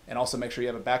margins, and also make sure you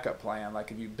have a backup plan.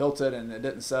 Like if you built it and it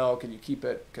didn't sell, can you keep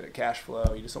it? Could it cash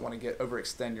flow? You just don't want to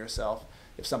overextend yourself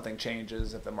if something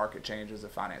changes, if the market changes,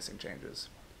 if financing changes.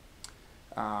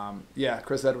 Yeah,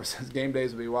 Chris Edwards says game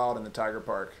days would be wild in the Tiger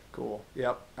Park. Cool.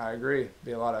 Yep, I agree.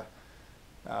 Be a lot of.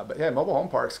 But yeah, mobile home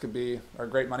parks are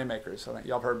great money makers. I think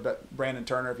y'all have heard Brandon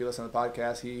Turner, if you listen to the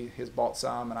podcast, he has bought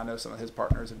some, and I know some of his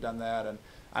partners have done that. And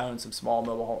I own some small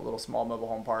mobile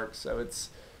home parks, so it's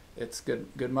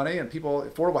good money. And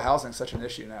affordable housing is such an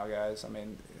issue now, guys. I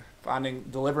mean,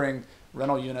 delivering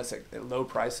rental units at low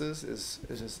prices is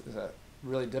a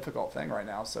really difficult thing right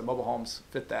now. So mobile homes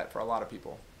fit that for a lot of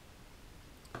people.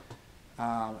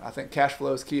 I think cash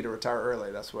flow is key to retire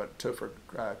early. That's what Topher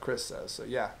Chris says. So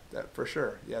yeah, that for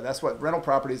sure. Yeah, that's what rental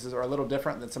properties are a little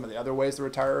different than some of the other ways to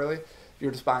retire early. If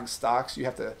you're just buying stocks, you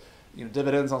have to,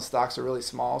 dividends on stocks are really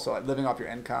small. So like living off your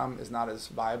income is not as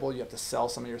viable. You have to sell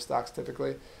some of your stocks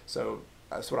typically. So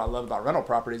that's what I love about rental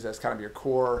properties as kind of your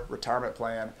core retirement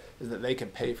plan, is that they can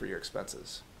pay for your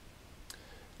expenses.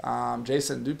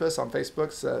 Jason Dupas on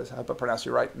Facebook says, I hope I pronounced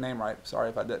your name right. Sorry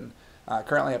if I didn't.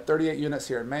 Currently have 38 units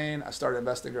here in Maine. I started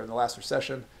investing during the last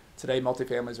recession. Today,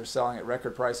 multifamilies are selling at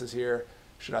record prices here.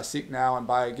 Should I seek now and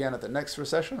buy again at the next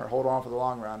recession, or hold on for the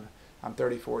long run? I'm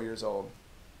 34 years old.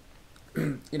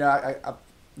 I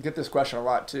get this question a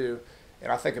lot too,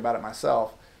 and I think about it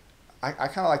myself. I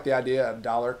kind of like the idea of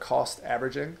dollar cost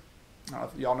averaging. I don't know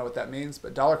if y'all know what that means,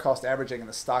 but dollar cost averaging in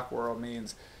the stock world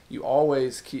means you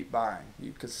always keep buying.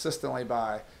 You consistently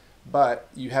buy, but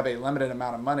you have a limited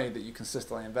amount of money that you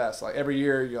consistently invest. Like every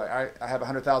year, you're like, I have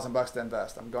 $100,000 to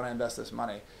invest. I'm going to invest this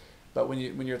money. But when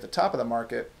you're at the top of the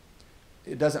market,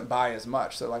 it doesn't buy as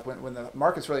much. So like when the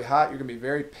market's really hot, you're going to be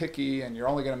very picky, and you're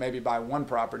only going to maybe buy one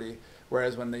property.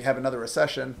 Whereas when you have another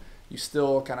recession, you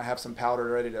still kind of have some powder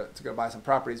ready to go buy some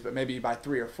properties, but maybe you buy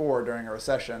 3 or 4 during a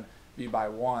recession, you buy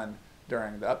 1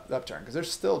 during the upturn, because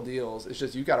there's still deals. It's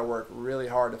just you got to work really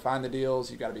hard to find the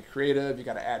deals. You got to be creative. You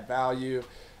got to add value.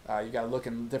 You got to look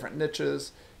in different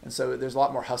niches, and so there's a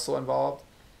lot more hustle involved.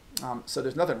 So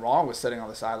there's nothing wrong with sitting on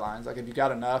the sidelines. Like if you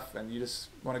got enough and you just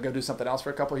want to go do something else for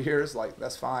a couple of years, like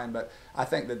that's fine. But I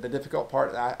think that the difficult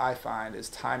part that I find is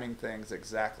timing things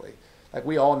exactly. Like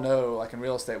we all know, like in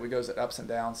real estate, we go at ups and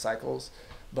down cycles.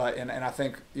 But and I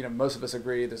think most of us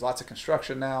agree there's lots of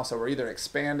construction now, so we're either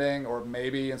expanding or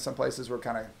maybe in some places we're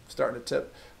kind of starting to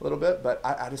tip a little bit. But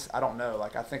I don't know.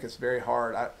 Like I think it's very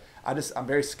hard. I'm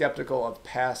very skeptical of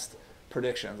past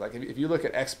predictions. Like if you look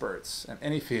at experts in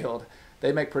any field,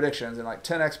 they make predictions, and like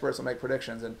 10 experts will make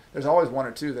predictions, and there's always 1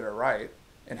 or 2 that are right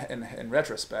in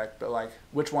retrospect. But like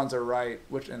which ones are right,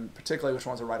 and particularly which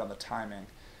ones are right on the timing.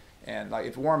 And like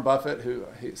if Warren Buffett, who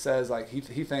he says like he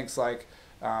thinks like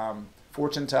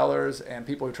fortune tellers and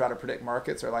people who try to predict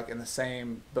markets are like in the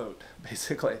same boat,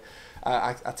 basically.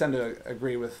 I tend to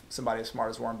agree with somebody as smart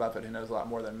as Warren Buffett, who knows a lot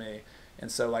more than me.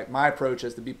 And so like my approach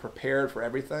is to be prepared for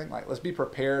everything. Like let's be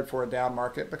prepared for a down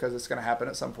market, because it's going to happen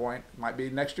at some point. It might be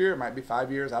next year, it might be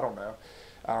 5 years, I don't know.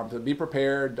 To be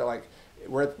prepared to like,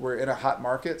 we're in a hot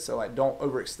market, so like don't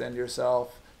overextend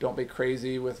yourself. Don't be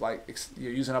crazy with like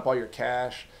you're using up all your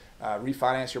cash.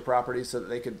 Refinance your property so that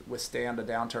they could withstand a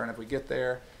downturn if we get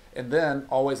there. And then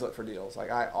always look for deals.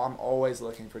 Like I'm always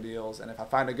looking for deals, and if I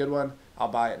find a good one, I'll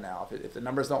buy it now. If the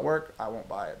numbers don't work, I won't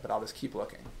buy it, but I'll just keep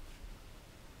looking.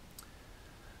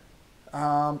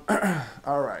 All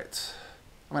right,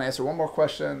 I'm gonna answer one more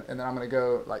question, and then I'm gonna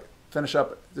go finish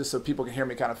up just so people can hear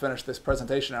me kind of finish this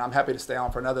presentation, and I'm happy to stay on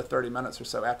for another 30 minutes or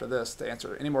so after this to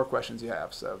answer any more questions you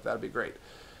have, so that'd be great.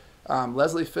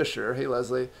 Leslie Fisher, hey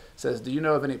Leslie, says, do you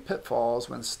know of any pitfalls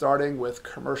when starting with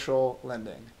commercial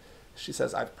lending? She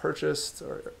says, I've purchased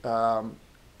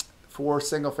 4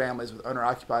 single families with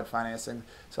owner-occupied financing,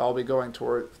 so I'll be going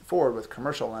forward with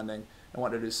commercial lending and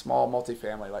want to do small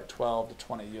multifamily, like 12 to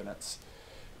 20 units.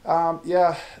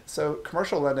 Yeah, so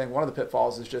commercial lending, one of the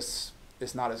pitfalls is just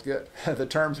it's not as good. The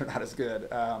terms are not as good.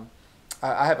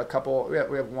 I have a couple. We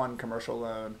have one commercial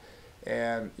loan,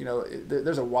 and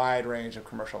there's a wide range of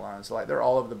commercial loans. So they're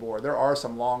all over the board. There are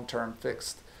some long-term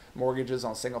fixed mortgages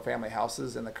on single-family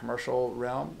houses in the commercial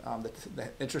realm.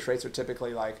 The interest rates are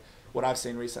typically like what I've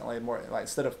seen recently, more like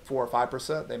instead of 4 or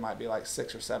 5%, they might be like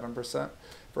 6 or 7%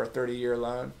 for a 30-year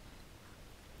loan.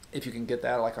 If you can get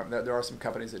that, there are some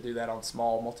companies that do that on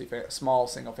small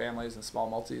single families and small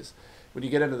multis. When you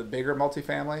get into the bigger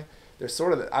multifamily, there's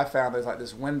I found there's like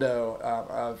this window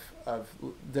of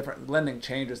different lending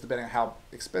changes depending on how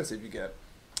expensive you get.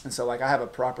 And so I have a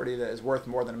property that is worth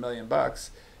more than $1 million,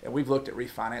 and we've looked at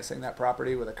refinancing that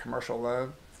property with a commercial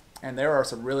loan. And there are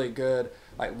some really good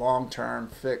long-term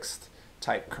fixed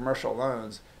type commercial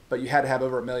loans, but you had to have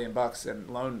over $1 million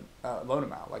in loan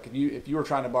amount. Like if you were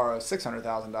trying to borrow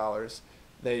 $600,000,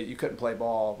 you couldn't play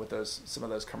ball with some of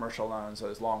those commercial loans,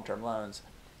 those long-term loans.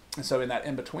 And so in that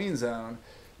in-between zone,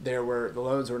 the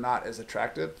loans were not as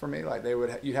attractive for me. Like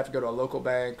you'd have to go to a local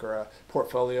bank or a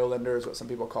portfolio lender is what some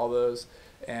people call those,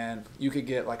 and you could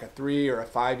get like a 3 or a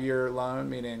 5-year loan,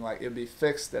 meaning it'd be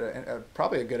fixed at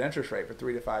probably a good interest rate for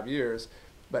 3 to 5 years.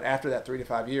 But after that 3 to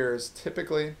 5 years,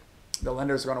 typically the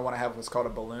lenders are going to want to have what's called a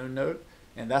balloon note,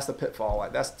 and that's the pitfall.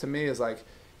 That's to me is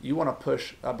you want to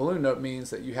push a balloon note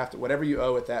means that you have to whatever you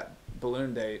owe at that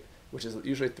balloon date, which is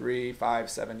usually 3, 5,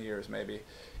 7 years maybe,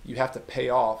 you have to pay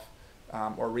off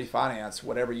or refinance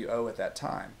whatever you owe at that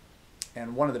time.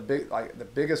 And one of the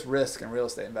biggest risk in real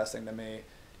estate investing to me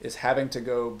is having to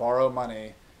go borrow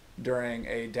money during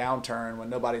a downturn when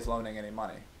nobody's loaning any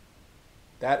money.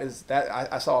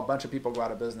 I saw a bunch of people go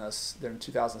out of business in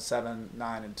 2007,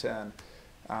 9, and 10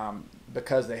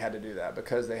 because they had to do that,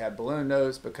 because they had balloon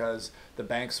notes, because the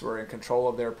banks were in control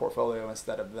of their portfolio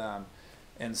instead of them.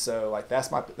 And so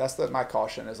that's my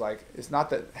caution is it's not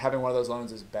that having one of those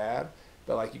loans is bad,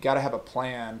 but you got to have a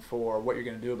plan for what you're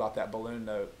going to do about that balloon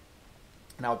note.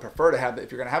 And I would prefer to have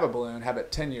if you're going to have a balloon, have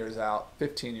it 10 years out,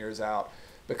 15 years out,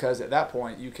 because at that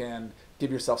point you can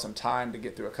give yourself some time to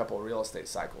get through a couple of real estate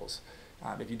cycles.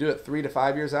 If you do it 3 to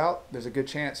 5 years out, there's a good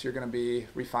chance you're going to be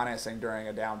refinancing during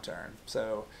a downturn.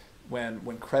 So when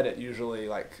credit usually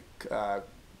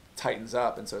tightens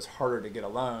up, and so it's harder to get a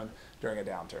loan during a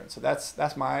downturn. So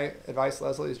that's my advice,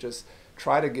 Leslie, is just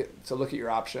try to look at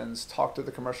your options, talk to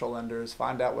the commercial lenders,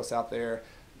 find out what's out there,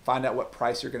 find out what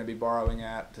price you're going to be borrowing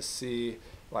at to see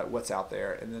what's out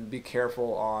there, and then be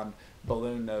careful on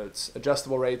balloon notes.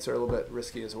 Adjustable rates are a little bit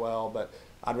risky as well, but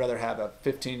I'd rather have a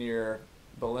 15-year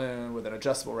balloon with an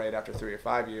adjustable rate after 3 or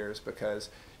 5 years, because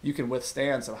you can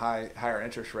withstand some higher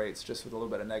interest rates just with a little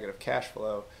bit of negative cash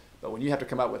flow. But when you have to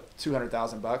come up with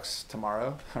 $200,000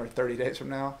 tomorrow or 30 days from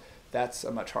now, that's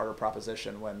a much harder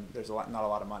proposition when there's not a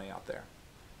lot of money out there.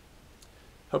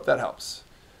 Hope that helps.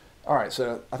 All right,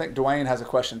 so I think Dwayne has a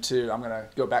question too. I'm going to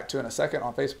go back to in a second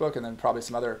on Facebook, and then probably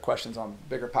some other questions on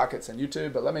BiggerPockets and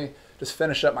YouTube. But let me just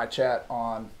finish up my chat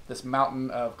on this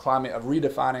mountain of climbing, of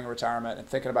redefining retirement and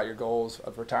thinking about your goals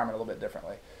of retirement a little bit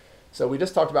differently. So we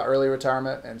just talked about early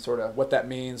retirement and sort of what that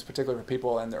means, particularly for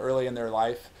people early in their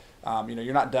life.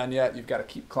 You're not done yet. You've got to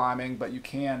keep climbing, but you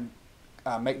can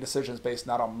make decisions based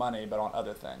not on money but on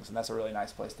other things, and that's a really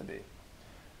nice place to be.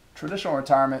 Traditional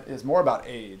retirement is more about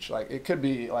age. It could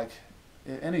be at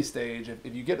any stage.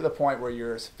 If you get to the point where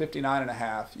you're 59 and a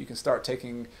half, you can start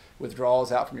taking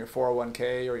withdrawals out from your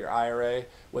 401k or your IRA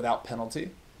without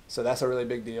penalty. So that's a really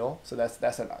big deal. So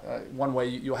that's one way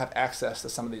you'll have access to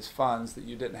some of these funds that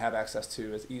you didn't have access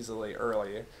to as easily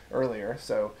earlier.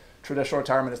 So traditional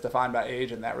retirement is defined by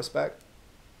age in that respect.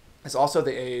 It's also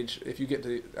the age, if you get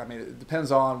to, it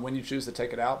depends on when you choose to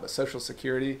take it out, but Social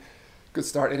Security could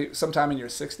start sometime in your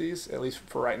 60s, at least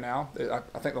for right now.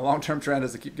 I think the long-term trend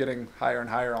is to keep getting higher and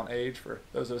higher on age for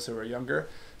those of us who are younger.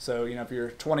 So, if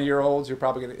you're 20-year-olds, you're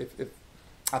probably going to,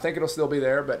 I think it'll still be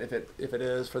there, but if it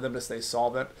is, for them to stay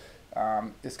solvent,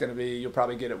 it's going to be, you'll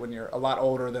probably get it when you're a lot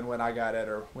older than when I got it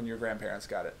or when your grandparents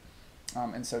got it.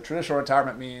 And so traditional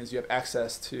retirement means you have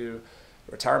access to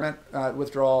retirement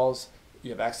withdrawals, you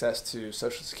have access to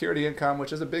Social Security income,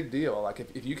 which is a big deal. Like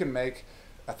if you can make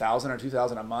 1,000 or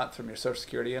 2,000 a month from your Social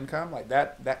Security income, like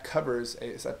that covers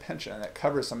it's a pension that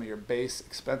covers some of your base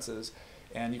expenses,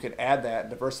 and you can add that and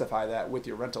diversify that with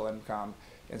your rental income.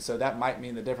 And so that might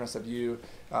mean the difference of you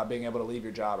being able to leave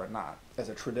your job or not as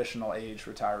a traditional age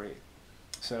retiree.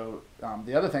 So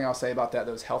the other thing I'll say about that,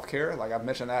 though, is healthcare. Like I've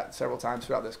mentioned that several times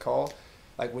throughout this call.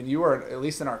 Like when you are, at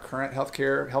least in our current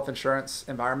health insurance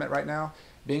environment right now,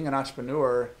 being an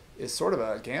entrepreneur is sort of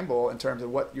a gamble in terms of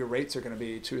what your rates are going to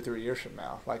be 2 or 3 years from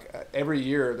now. Like every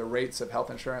year, the rates of health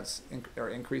insurance are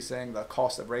increasing. The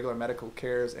cost of regular medical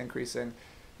care is increasing.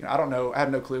 I don't know. I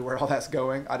have no clue where all that's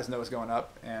going. I just know it's going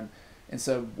up. And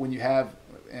so when you have,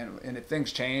 and if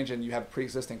things change and you have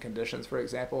pre-existing conditions, for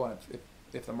example, and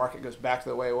if the market goes back to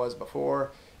the way it was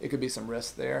before, it could be some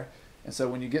risk there. And so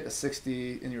when you get to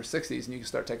 60 in your 60s and you can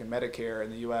start taking Medicare in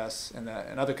the U.S. and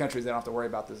in other countries, they don't have to worry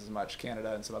about this as much,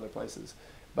 Canada and some other places.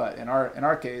 But in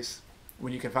our case,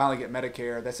 when you can finally get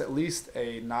Medicare, that's at least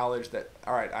a knowledge that,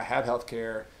 all right, I have health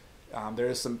care. There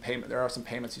are some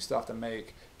payments you still have to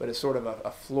make, but it's sort of a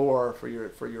floor for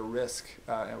your risk.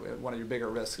 One of your bigger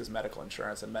risks is medical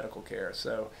insurance and medical care.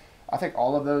 So I think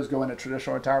all of those go into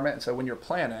traditional retirement. And so when you're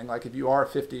planning, like if you are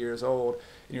 50 years old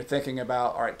and you're thinking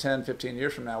about, all right, 10, 15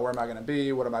 years from now, where am I going to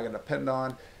be? What am I going to depend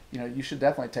on? You should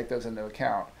definitely take those into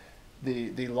account.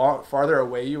 The farther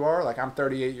away you are, like I'm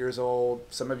 38 years old,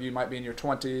 some of you might be in your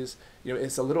 20s,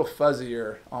 it's a little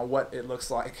fuzzier on what it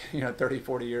looks like, 30,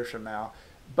 40 years from now.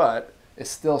 But it's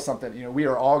still something, we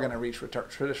are all going to reach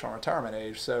traditional retirement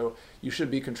age. So you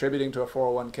should be contributing to a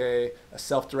 401k, a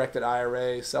self-directed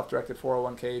IRA, self-directed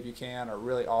 401k if you can, are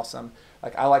really awesome.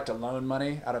 Like I like to loan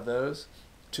money out of those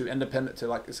to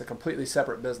it's a completely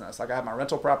separate business. Like I have my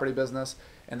rental property business,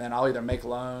 and then I'll either make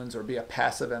loans or be a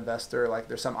passive investor. Like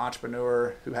there's some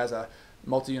entrepreneur who has a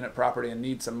multi-unit property and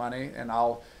needs some money, and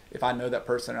if I know that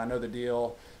person and I know the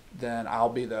deal, then I'll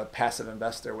be the passive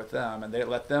investor with them, and they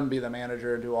let them be the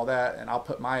manager and do all that, and I'll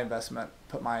put my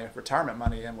retirement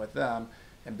money in with them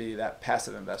and be that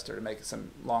passive investor to make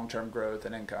some long-term growth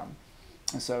and income.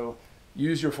 And so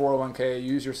use your 401k,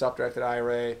 use your self-directed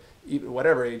IRA,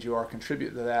 whatever age you are,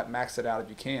 contribute to that, max it out if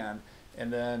you can,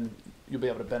 and then you'll be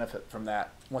able to benefit from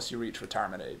that once you reach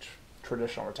retirement age,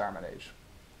 traditional retirement age.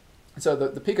 And so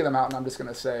the peak of the mountain, I'm just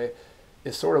going to say,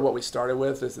 is sort of what we started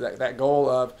with, is that goal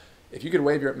of, if you could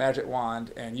wave your magic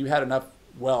wand and you had enough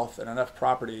wealth and enough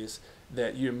properties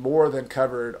that you more than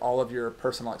covered all of your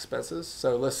personal expenses.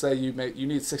 So let's say you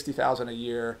need $60,000 a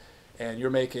year and you're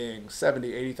making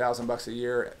 $70,000, $80,000 a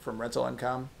year from rental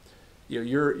income.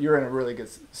 You're in a really good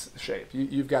shape.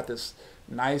 You've got this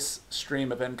nice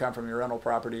stream of income from your rental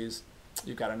properties.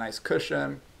 You've got a nice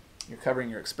cushion. You're covering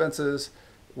your expenses.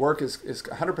 Work is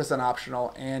 100%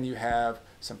 optional, and you have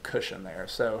some cushion there.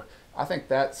 So I think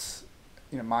that's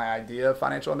my idea of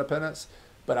financial independence.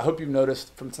 But I hope you've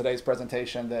noticed from today's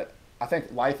presentation that I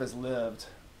think life is lived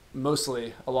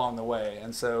mostly along the way.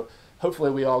 And so hopefully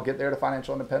we all get there to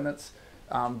financial independence.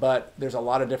 But there's a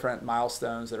lot of different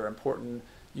milestones that are important.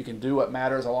 You can do what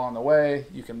matters along the way.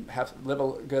 You can live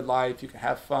a good life. You can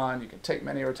have fun. You can take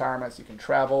many retirements. You can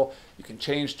travel. You can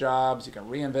change jobs. You can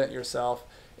reinvent yourself.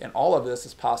 And all of this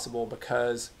is possible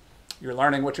because you're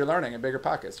learning what you're learning in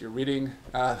BiggerPockets. You're reading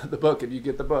the book if you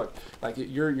get the book. Like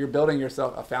you're building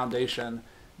yourself a foundation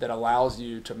that allows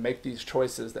you to make these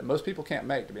choices that most people can't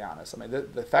make, to be honest. I mean,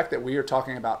 the fact that we are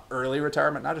talking about early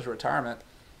retirement, not just retirement,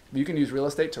 you can use real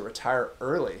estate to retire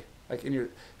early. Like if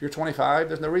you're 25,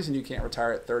 there's no reason you can't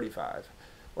retire at 35.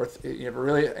 Or if you have a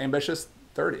really ambitious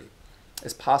 30.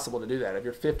 It's possible to do that. If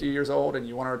you're 50 years old and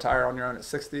you want to retire on your own at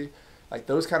 60, like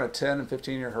those kind of 10 and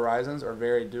 15-year horizons are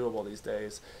very doable these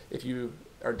days. If you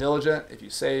are diligent, if you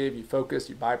save, you focus,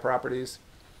 you buy properties,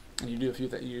 and you do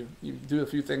a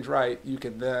few things right, you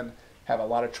can then have a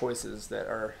lot of choices that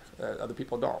other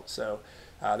people don't. So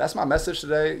that's my message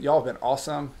today. Y'all have been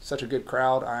awesome. Such a good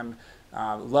crowd.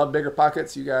 Love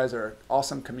BiggerPockets. You guys are an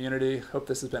awesome community. Hope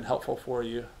this has been helpful for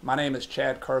you. My name is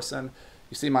Chad Carson.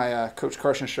 You see my Coach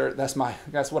Carson shirt. That's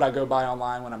what I go by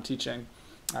online when I'm teaching.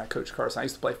 Coach Carson. I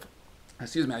used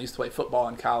to play football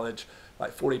in college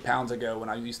like 40 pounds ago when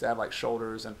I used to have like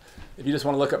shoulders. And if you just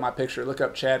want to look at my picture, look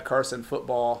up Chad Carson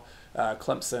football,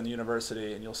 Clemson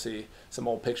University, and you'll see some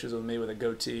old pictures of me with a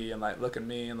goatee and like look at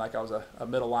me and like I was a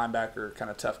middle linebacker kind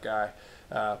of tough guy.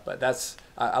 But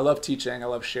I love teaching. I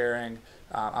love sharing.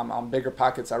 I'm on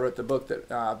BiggerPockets. I wrote the book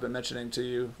that I've been mentioning to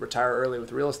you, Retire Early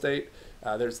with Real Estate.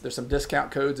 There's some discount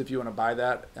codes if you want to buy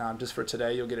that. Just for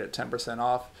today, you'll get it at 10%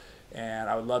 off. And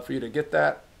I would love for you to get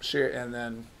that, share, and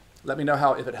then Let me know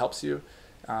how if it helps you.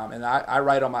 And I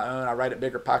write on my own. I write at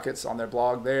BiggerPockets on their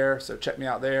blog there, so check me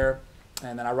out there.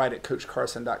 And then I write at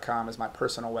CoachCarson.com as my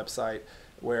personal website,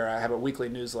 where I have a weekly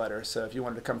newsletter. So if you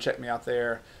wanted to come check me out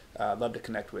there, I'd love to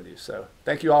connect with you. So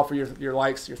thank you all for your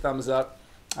likes, your thumbs up.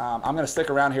 I'm going to stick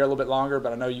around here a little bit longer,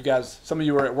 but I know you guys, some of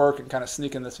you are at work and kind of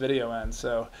sneaking this video in.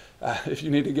 So if you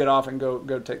need to get off and go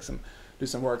do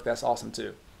some work, that's awesome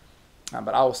too.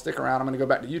 But I will stick around. I'm going to go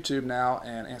back to YouTube now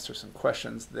and answer some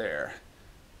questions there.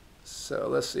 So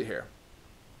let's see here.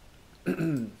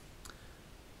 The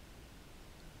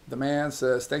man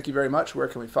says, thank you very much. Where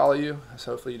can we follow you?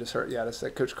 So hopefully you just heard, yeah, that's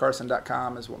at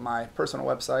CoachCarson.com is my personal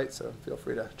website, so feel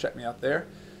free to check me out there.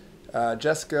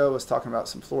 Jessica was talking about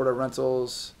some Florida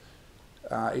rentals,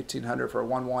 $1,800 for a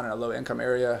 1-1 in a low income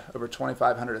area, over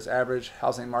 $2,500 is average.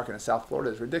 Housing market in South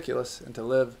Florida is ridiculous, and to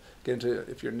live, get into it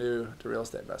if you're new to real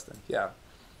estate investing. Yeah,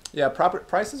 property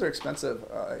prices are expensive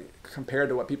compared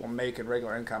to what people make in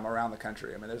regular income around the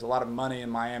country. I mean, there's a lot of money in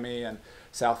Miami and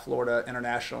South Florida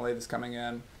internationally that's coming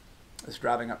in. It's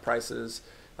driving up prices.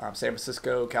 San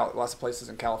Francisco, lots of places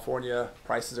in California,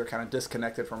 prices are kind of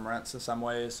disconnected from rents in some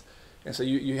ways. And so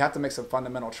you have to make some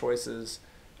fundamental choices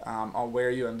on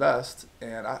where you invest.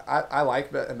 And I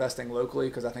like investing locally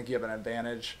because I think you have an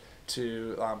advantage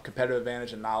to competitive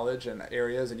advantage and knowledge in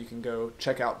areas, and you can go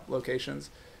check out locations.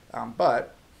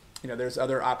 But you know, there's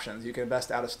other options. You can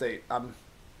invest out of state.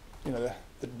 You know,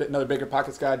 another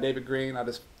BiggerPockets guy, David Green. I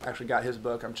just actually got his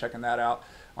book. I'm checking that out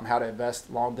on how to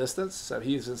invest long distance. So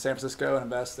he's in San Francisco and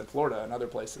invests in Florida and other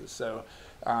places. So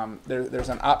there's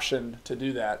an option to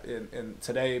do that. In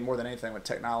today, more than anything, with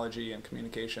technology and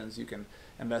communications, you can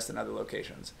invest in other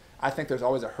locations. I think there's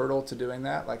always a hurdle to doing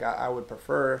that. Like I would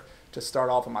prefer to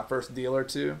start off on my first deal or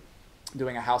two,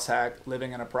 doing a house hack,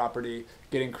 living in a property,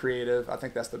 getting creative. I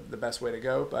think that's the best way to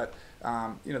go. But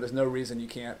you know, there's no reason you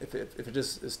can't. If it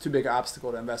just is too big an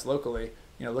obstacle to invest locally,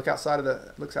 you know, look outside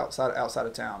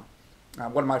of town.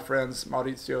 One of my friends,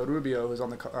 Mauricio Rubio,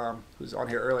 who's on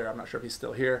here earlier, I'm not sure if he's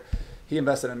still here. He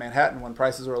invested in Manhattan when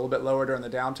prices were a little bit lower during the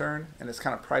downturn, and it's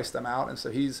kind of priced them out. And so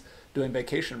he's doing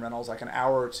vacation rentals like an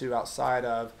hour or two outside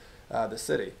of the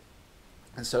city.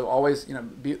 And so always, you know,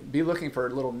 be looking for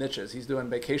little niches. He's doing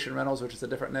vacation rentals, which is a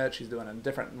different niche. He's doing it in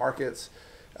different markets,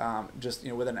 just, you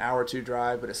know, within an hour or two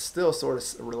drive, but it's still sort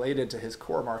of related to his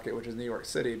core market, which is New York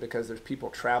City, because there's people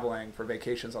traveling for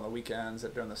vacations on the weekends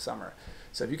during the summer.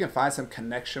 So if you can find some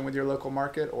connection with your local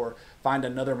market, or find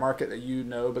another market that you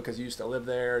know because you used to live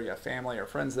there, you have family or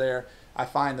friends there, I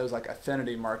find those like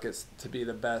affinity markets to be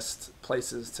the best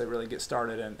places to really get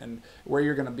started, and where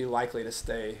you're going to be likely to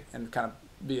stay and kind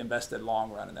of be invested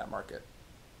long run in that market.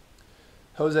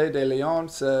 Jose de Leon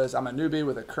says, I'm a newbie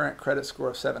with a current credit score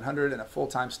of 700 and a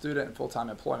full-time student and full-time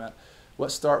employment.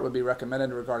 What start would be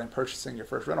recommended regarding purchasing your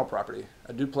first rental property?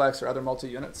 A duplex or other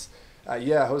multi-units?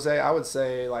 Yeah, Jose, I would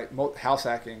say like house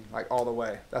hacking, like all the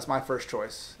way. That's my first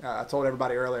choice. I told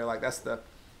everybody earlier, like that's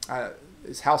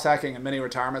it's house hacking and mini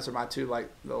retirements are my two like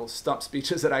little stump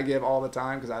speeches that I give all the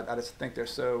time, because I just think they're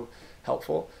so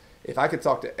helpful. If I could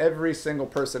talk to every single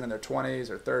person in their 20s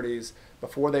or 30s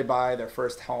before they buy their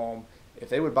first home, if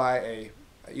they would buy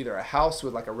either a house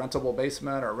with like a rentable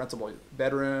basement or rentable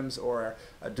bedrooms, or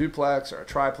a duplex or a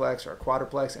triplex or a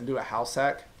quadruplex, and do a house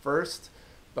hack first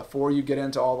before you get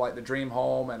into all like the dream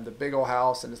home and the big old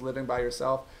house and just living by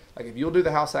yourself, like if you'll do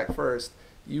the house hack first,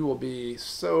 you will be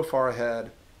so far ahead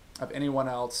of anyone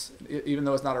else, even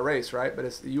though it's not a race, right?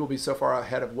 But you will be so far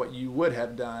ahead of what you would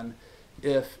have done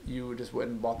if you just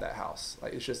wouldn't have bought that house.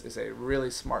 Like it's a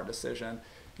really smart decision.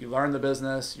 You learn the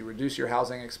business, you reduce your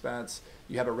housing expense,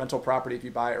 you have a rental property if you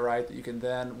buy it right, that you can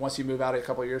then, once you move out a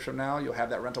couple of years from now, you'll have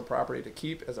that rental property to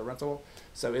keep as a rental.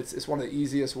 So it's one of the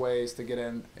easiest ways to get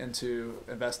into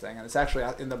investing. And it's actually,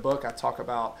 in the book, I talk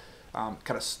about kind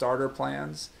of starter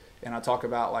plans, and I talk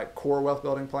about like core wealth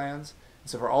building plans.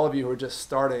 So for all of you who are just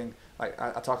starting, like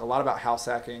I talk a lot about house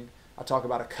hacking. I talk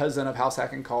about a cousin of house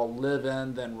hacking called live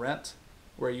in then rent,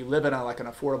 where you live in like an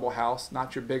affordable house,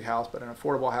 not your big house, but an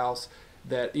affordable house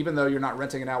that even though you're not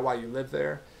renting it out while you live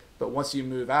there, but once you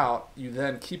move out, you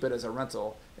then keep it as a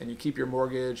rental, and you keep your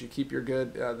mortgage, you keep your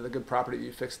the good property that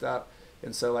you fixed up.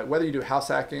 And so like whether you do house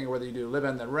hacking, or whether you do live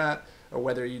in then rent, or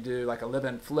whether you do like a live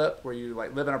in flip where you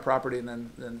like live in a property and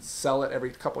then sell it every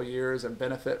couple of years and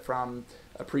benefit from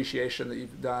appreciation that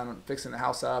you've done fixing the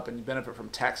house up, and you benefit from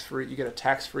tax-free, you get a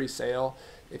tax-free sale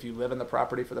if you live in the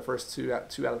property for the first two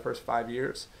out of the first 5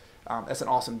 years. That's an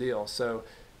awesome deal. So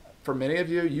for many of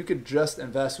you, you could just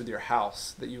invest with your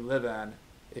house that you live in.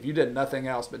 If you did nothing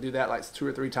else but do that like 2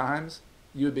 or 3 times,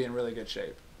 you would be in really good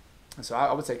shape. And so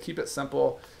I would say keep it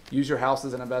simple. Use your house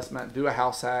as an investment. Do a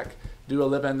house hack. Do a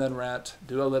live-in then rent.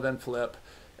 Do a live-in flip.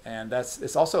 And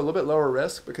it's also a little bit lower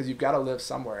risk because you've got to live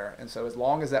somewhere. And so as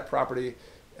long as that property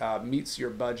meets your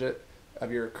budget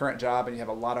of your current job and you have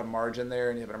a lot of margin there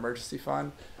and you have an emergency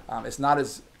fund, it's not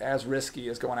as risky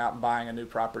as going out and buying a new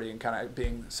property and kind of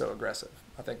being so aggressive.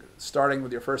 I think starting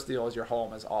with your first deal as your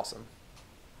home is awesome.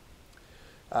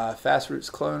 Fast Roots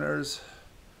Cloners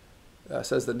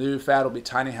says the new fad will be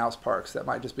tiny house parks. That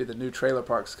might just be the new trailer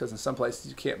parks because in some places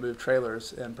you can't move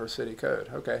trailers in per city code.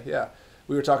 Okay, yeah.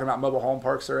 We were talking about mobile home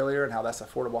parks earlier and how that's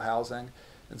affordable housing.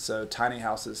 And so tiny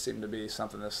houses seem to be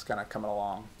something that's kind of coming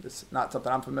along. It's not something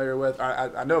I'm familiar with.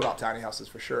 I know about tiny houses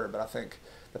for sure, but I think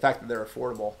the fact that they're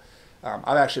affordable.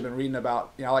 I've actually been reading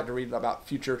about, I like to read about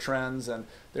future trends, and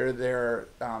there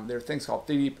are things called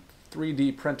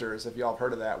 3D printers, if y'all have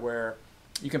heard of that, where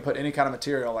you can put any kind of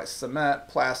material like cement,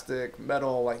 plastic,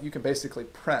 metal, like you can basically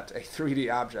print a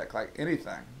 3D object, like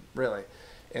anything, really.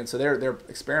 And so they're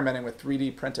experimenting with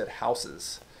 3D printed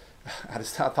houses. I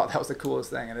thought that was the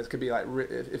coolest thing, and it could be like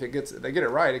if they get it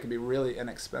right, it can be really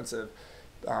inexpensive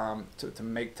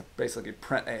to basically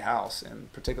print a house,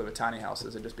 and particularly with tiny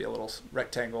houses, it'd just be a little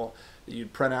rectangle that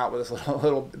you'd print out with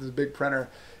this big printer,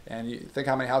 and you think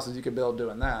how many houses you could build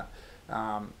doing that.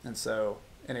 And so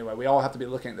anyway, we all have to be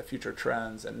looking at the future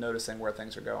trends and noticing where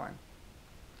things are going.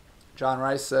 John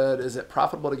Rice said, is it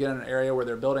profitable to get in an area where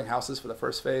they're building houses for the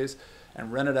first phase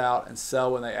and rent it out and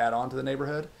sell when they add on to the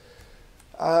neighborhood?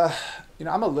 I'm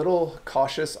a little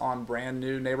cautious on brand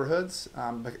new neighborhoods.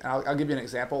 I'll give you an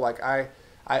example. Like I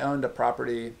owned a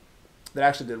property that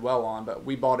actually did well on, but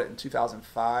we bought it in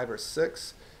 2005 or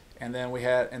 6, and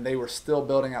then they were still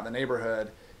building out the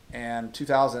neighborhood, and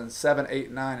 2007,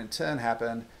 8, 9, and 10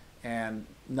 happened, and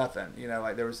nothing.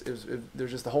 Like there's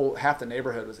just half the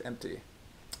neighborhood was empty.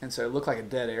 And so it looked like a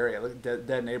dead area,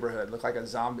 dead neighborhood, looked like a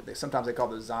zombie. Sometimes they call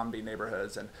those zombie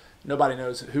neighborhoods, and nobody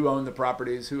knows who owned the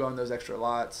properties, who owned those extra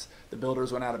lots. The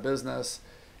builders went out of business.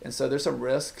 And so there's some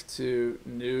risk to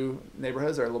new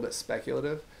neighborhoods that are a little bit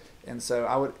speculative. And so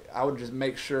I would just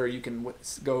make sure you can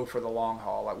go for the long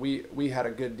haul. Like we had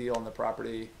a good deal on the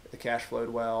property, the cash flowed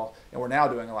well, and we're now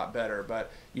doing a lot better,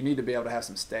 but you need to be able to have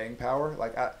some staying power.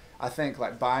 Like I think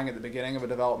like buying at the beginning of a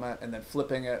development and then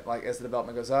flipping it like as the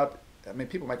development goes up, I mean,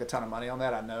 people make a ton of money on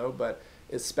that, I know, but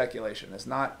it's speculation. It's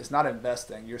not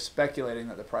investing. You're speculating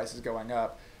that the price is going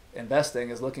up. Investing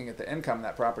is looking at the income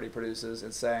that property produces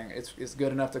and saying it's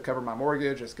good enough to cover my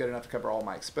mortgage, it's good enough to cover all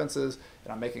my expenses,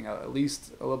 and I'm making at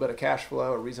least a little bit of cash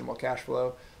flow, a reasonable cash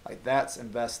flow. Like that's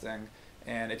investing.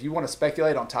 And if you want to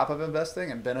speculate on top of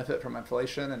investing and benefit from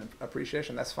inflation and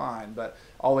appreciation, that's fine. But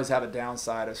always have a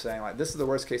downside of saying like this is the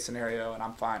worst case scenario and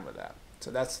I'm fine with that. So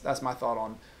that's my thought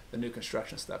on the new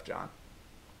construction stuff, John.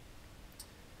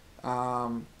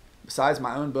 Besides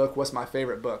my own book, what's my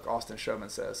favorite book? Austin Showman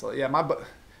says. So yeah, my book.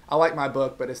 I like my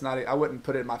book, but it's not. I wouldn't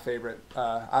put it in my favorite.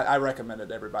 I recommend it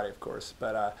to everybody, of course.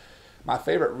 But my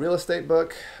favorite real estate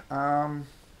book. The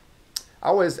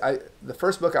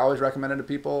first book I always recommended to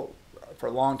people for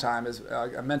a long time is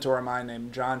a mentor of mine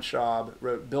named John Schaub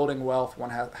wrote "Building Wealth One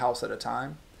House at a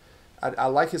Time." I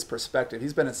like his perspective.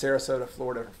 He's been in Sarasota,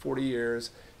 Florida for 40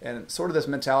 years. And sort of this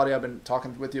mentality I've been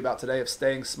talking with you about today of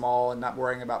staying small and not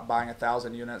worrying about buying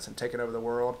 1,000 units and taking over the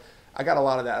world. I got a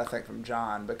lot of that, I think, from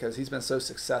John because he's been so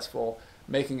successful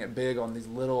making it big on these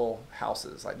little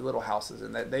houses,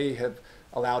 and that they have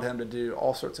allowed him to do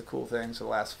all sorts of cool things for the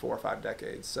last 4 or 5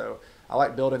 decades. So I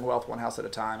like Building Wealth One House at a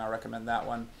Time. I recommend that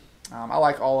one. I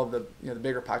like all of the the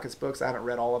BiggerPockets books. I haven't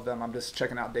read all of them. I'm just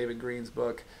checking out David Green's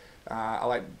book. I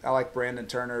like Brandon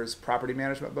Turner's property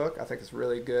management book. I think it's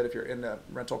really good if you're into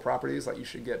rental properties. Like you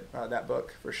should get that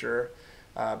book for sure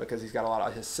because he's got a lot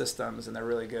of his systems and they're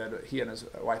really good. He and his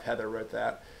wife Heather wrote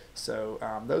that. So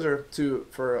those are 2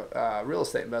 for real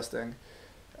estate investing.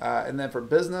 And then for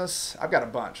business, I've got a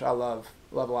bunch. I love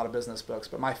a lot of business books,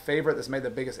 but my favorite that's made the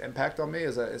biggest impact on me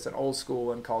is it's an old school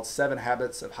one called 7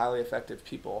 Habits of Highly Effective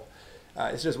People.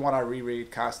 It's just one I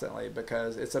reread constantly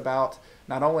because it's about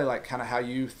not only like kind of how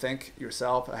you think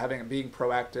yourself, being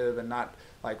proactive and not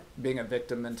like being a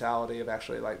victim mentality of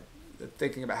actually like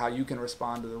thinking about how you can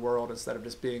respond to the world instead of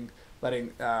just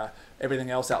letting everything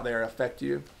else out there affect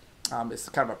you. It's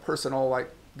kind of a personal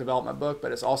like development book,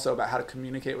 but it's also about how to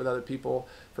communicate with other people.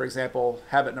 For example,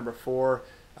 habit number 4,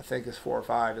 I think is 4 or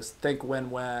 5, is think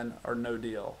win-win or no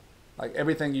deal. Like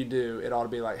everything you do, it ought to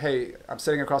be like, hey, I'm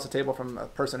sitting across the table from a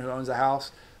person who owns a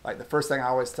house. Like the first thing I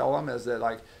always tell them is that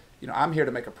like, I'm here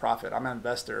to make a profit. I'm an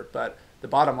investor, but the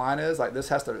bottom line is like this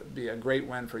has to be a great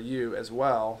win for you as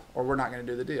well, or we're not going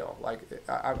to do the deal. Like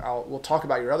we'll talk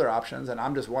about your other options, and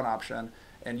I'm just one option,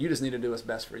 and you just need to do what's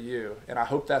best for you. And I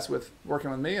hope that's with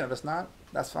working with me, and if it's not,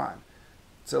 that's fine.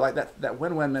 So like that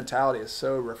win-win mentality is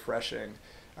so refreshing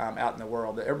out in the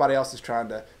world, that everybody else is trying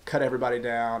to cut everybody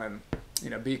down and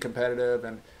be competitive.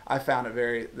 And I found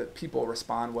that people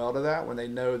respond well to that when they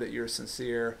know that you're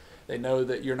sincere. They know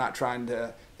that you're not trying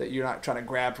to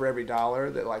grab for every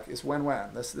dollar. That like it's win-win.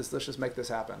 Let's just make this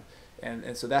happen.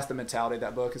 And so that's the mentality of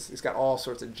that book. It's got all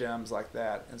sorts of gems like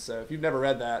that. And so if you've never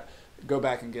read that, go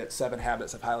back and get 7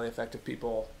 Habits of Highly Effective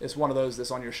People. It's one of those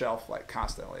that's on your shelf like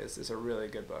constantly. It's a really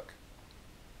good book.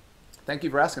 Thank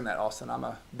you for asking that, Austin. I'm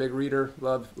a big reader,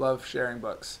 love sharing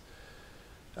books.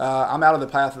 I'm out of the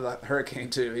path of the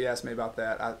hurricane too. He asked me about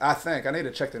that. I think I need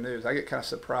to check the news. I get kind of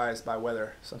surprised by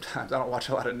weather sometimes. I don't watch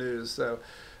a lot of news, so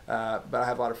but I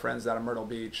have a lot of friends out of Myrtle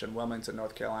Beach and Wilmington,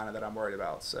 North Carolina that I'm worried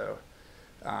about. So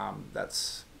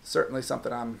that's certainly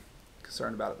something I'm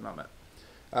concerned about at the moment.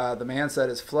 The man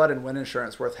said, "Is flood and wind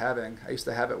insurance worth having? I used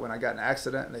to have it when I got in an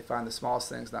accident, and they find the smallest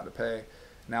things not to pay.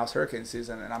 Now it's hurricane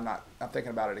season, and I'm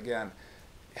thinking about it again."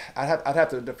 I'd have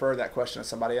to defer that question to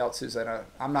somebody else who's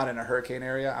I'm not in a hurricane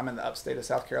area. I'm in the upstate of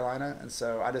South Carolina, and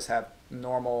so I just have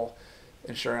normal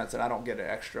insurance, and I don't get an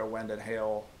extra wind and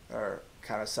hail or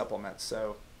kind of supplements.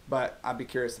 So, but I'd be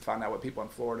curious to find out what people in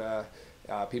Florida,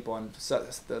 people in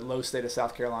the low state of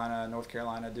South Carolina, North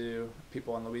Carolina do,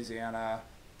 people in Louisiana,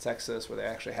 Texas, where they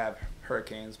actually have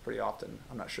hurricanes pretty often.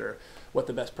 I'm not sure what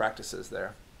the best practice is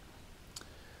there.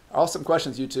 Awesome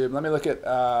questions, YouTube. Let me look at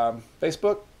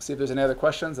Facebook, see if there's any other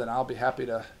questions, and I'll be happy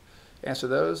to answer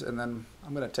those. And then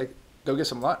I'm going to go get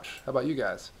some lunch. How about you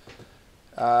guys?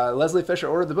 Leslie Fisher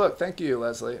ordered the book. Thank you,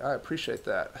 Leslie. I appreciate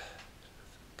that.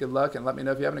 Good luck, and let me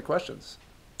know if you have any questions.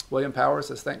 William Powers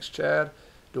says, thanks, Chad.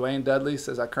 Dwayne Dudley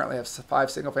says, I currently have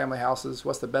 5 single-family houses.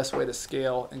 What's the best way to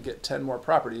scale and get 10 more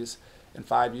properties in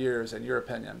 5 years, in your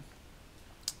opinion?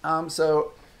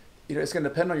 So, it's going to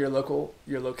depend on your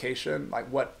location,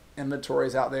 like what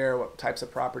inventories out there, what types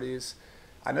of properties.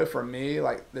 I know for me,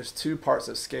 like there's 2 parts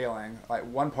of scaling. Like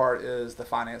one part is the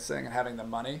financing and having the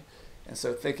money. And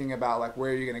so thinking about like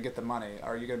where are you going to get the money?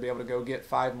 Are you going to be able to go get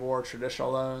 5 more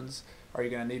traditional loans? Are you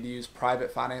going to need to use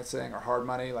private financing or hard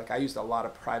money? Like I used a lot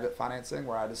of private financing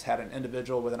where I just had an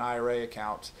individual with an IRA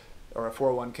account or a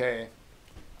 401k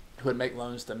who would make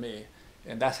loans to me.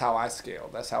 And that's how I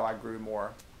scaled. That's how I grew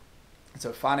more. And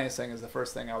so financing is the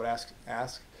first thing I would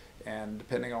ask. And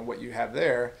depending on what you have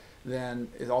there, then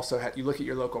is also you look at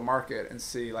your local market and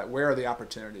see like where are the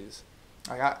opportunities.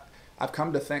 Like I've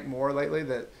come to think more lately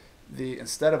that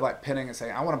instead of like pinning and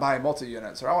saying I want to buy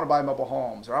multi-units or I want to buy mobile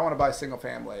homes or I want to buy single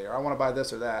family or I want to buy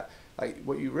this or that, like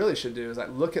what you really should do is like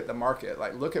look at the market,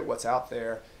 like look at what's out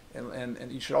there,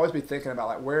 and you should always be thinking about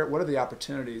like what are the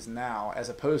opportunities now, as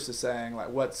opposed to saying like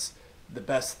what's the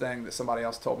best thing that somebody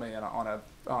else told me on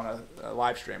a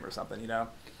live stream or something.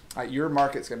 Your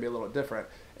market's going to be a little different.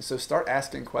 And so start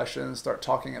asking questions, start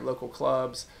talking at local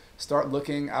clubs, start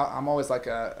looking. I'm always like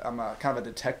I'm a kind of a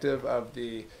detective of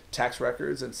the tax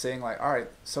records and seeing like, all right,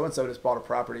 so-and-so just bought a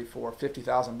property for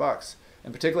 $50,000.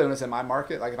 And particularly when it's in my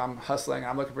market, like if I'm hustling and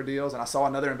I'm looking for deals and I saw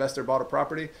another investor bought a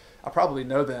property, I probably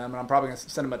know them and I'm probably going to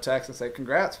send them a text and say,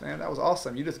 congrats, man, that was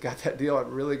awesome. You just got that deal at a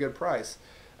really good price.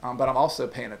 But I'm also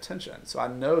paying attention. So I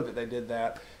know that they did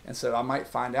that. And so I might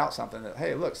find out something that,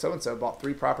 hey, look, so-and-so bought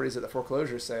 3 properties at the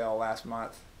foreclosure sale last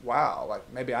month. Wow, like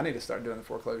maybe I need to start doing the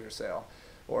foreclosure sale.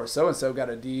 Or so-and-so got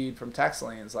a deed from tax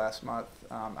liens last month.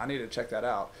 I need to check that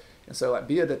out. And so like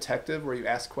be a detective where you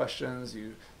ask questions,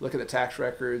 you look at the tax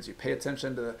records, you pay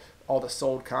attention to all the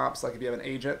sold comps. Like if you have an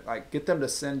agent, like get them to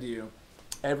send you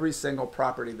every single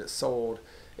property that's sold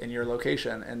in your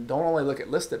location, and don't only look at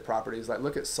listed properties, like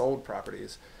look at sold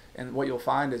properties. And what you'll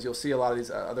find is you'll see a lot of these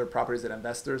other properties that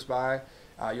investors buy.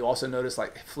 You'll also notice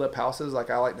like flip houses. Like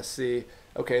I like to see,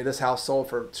 okay, this house sold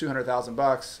for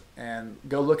 $200,000, and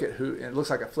go look at who. And it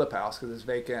looks like a flip house because it's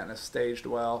vacant and it's staged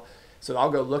well. So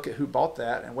I'll go look at who bought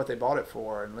that and what they bought it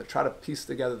for, and try to piece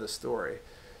together the story.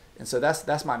 And so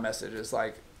that's my message. Is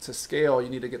like to scale, you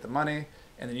need to get the money.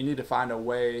 And then you need to find a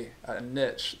way, a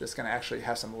niche that's going to actually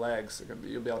have some legs.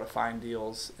 You'll be able to find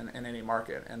deals in any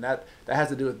market. And that has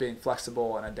to do with being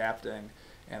flexible and adapting.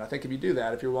 And I think if you do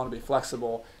that, if you're willing to be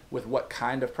flexible with what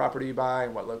kind of property you buy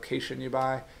and what location you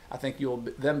buy, I think you'll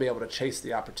then be able to chase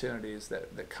the opportunities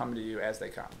that come to you as they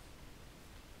come.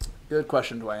 Good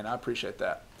question, Dwayne. I appreciate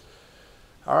that.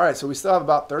 All right, so we still have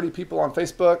about 30 people on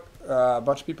Facebook, a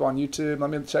bunch of people on YouTube.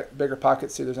 Let me check BiggerPockets,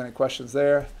 see if there's any questions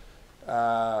there.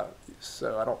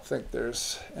 So I don't think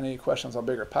there's any questions on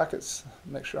BiggerPockets.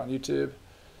 Make sure on YouTube.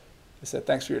 They said,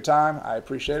 thanks for your time. I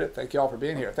appreciate it. Thank you all for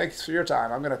being here. Thanks for your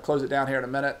time. I'm going to close it down here in a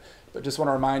minute, but just want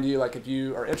to remind you, like if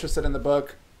you are interested in the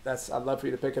book, I'd love for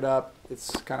you to pick it up.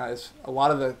 It's a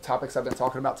lot of the topics I've been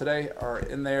talking about today are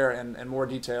in there and more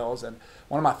details. And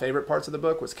one of my favorite parts of the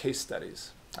book was case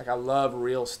studies. Like, I love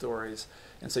real stories.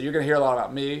 And so you're going to hear a lot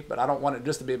about me, but I don't want it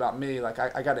just to be about me. Like,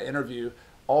 I got to interview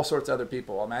all sorts of other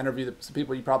people. I interview some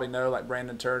people you probably know, like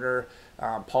Brandon Turner,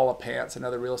 Paula Pants,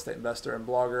 another real estate investor and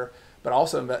blogger. But I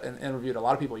also interviewed a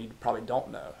lot of people you probably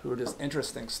don't know who are just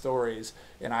interesting stories.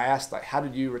 And I asked, like, how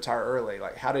did you retire early?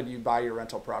 Like, how did you buy your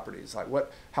rental properties? Like,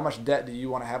 how much debt do you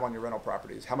want to have on your rental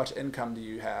properties? How much income do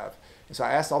you have? And so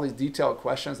I asked all these detailed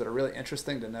questions that are really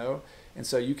interesting to know. And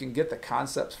so you can get the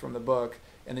concepts from the book,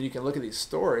 and then you can look at these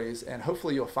stories, and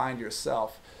hopefully you'll find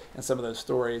yourself in some of those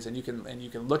stories, and you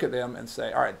can look at them and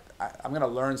say, all right, I'm going to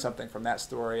learn something from that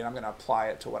story, and I'm going to apply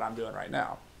it to what I'm doing right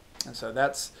now. And so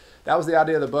that was the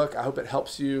idea of the book. I hope it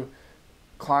helps you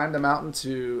climb the mountain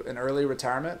to an early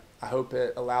retirement. I hope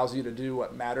it allows you to do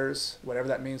what matters, whatever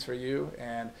that means for you.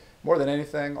 And more than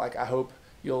anything, like, I hope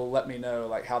you'll let me know,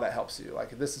 like, how that helps you.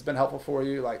 Like, if this has been helpful for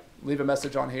you, like, leave a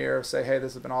message on here, say, hey,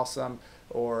 this has been awesome,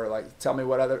 or like, tell me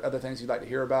what other things you'd like to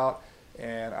hear about.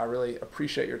 And I really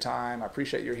appreciate your time. I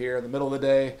appreciate you're here in the middle of the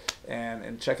day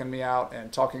and checking me out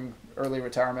and talking early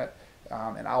retirement.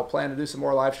 And I'll plan to do some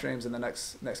more live streams in the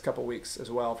next couple weeks as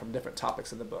well from different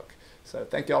topics in the book. So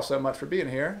thank you all so much for being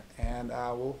here, and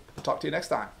we'll talk to you next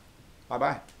time.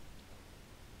 Bye-bye.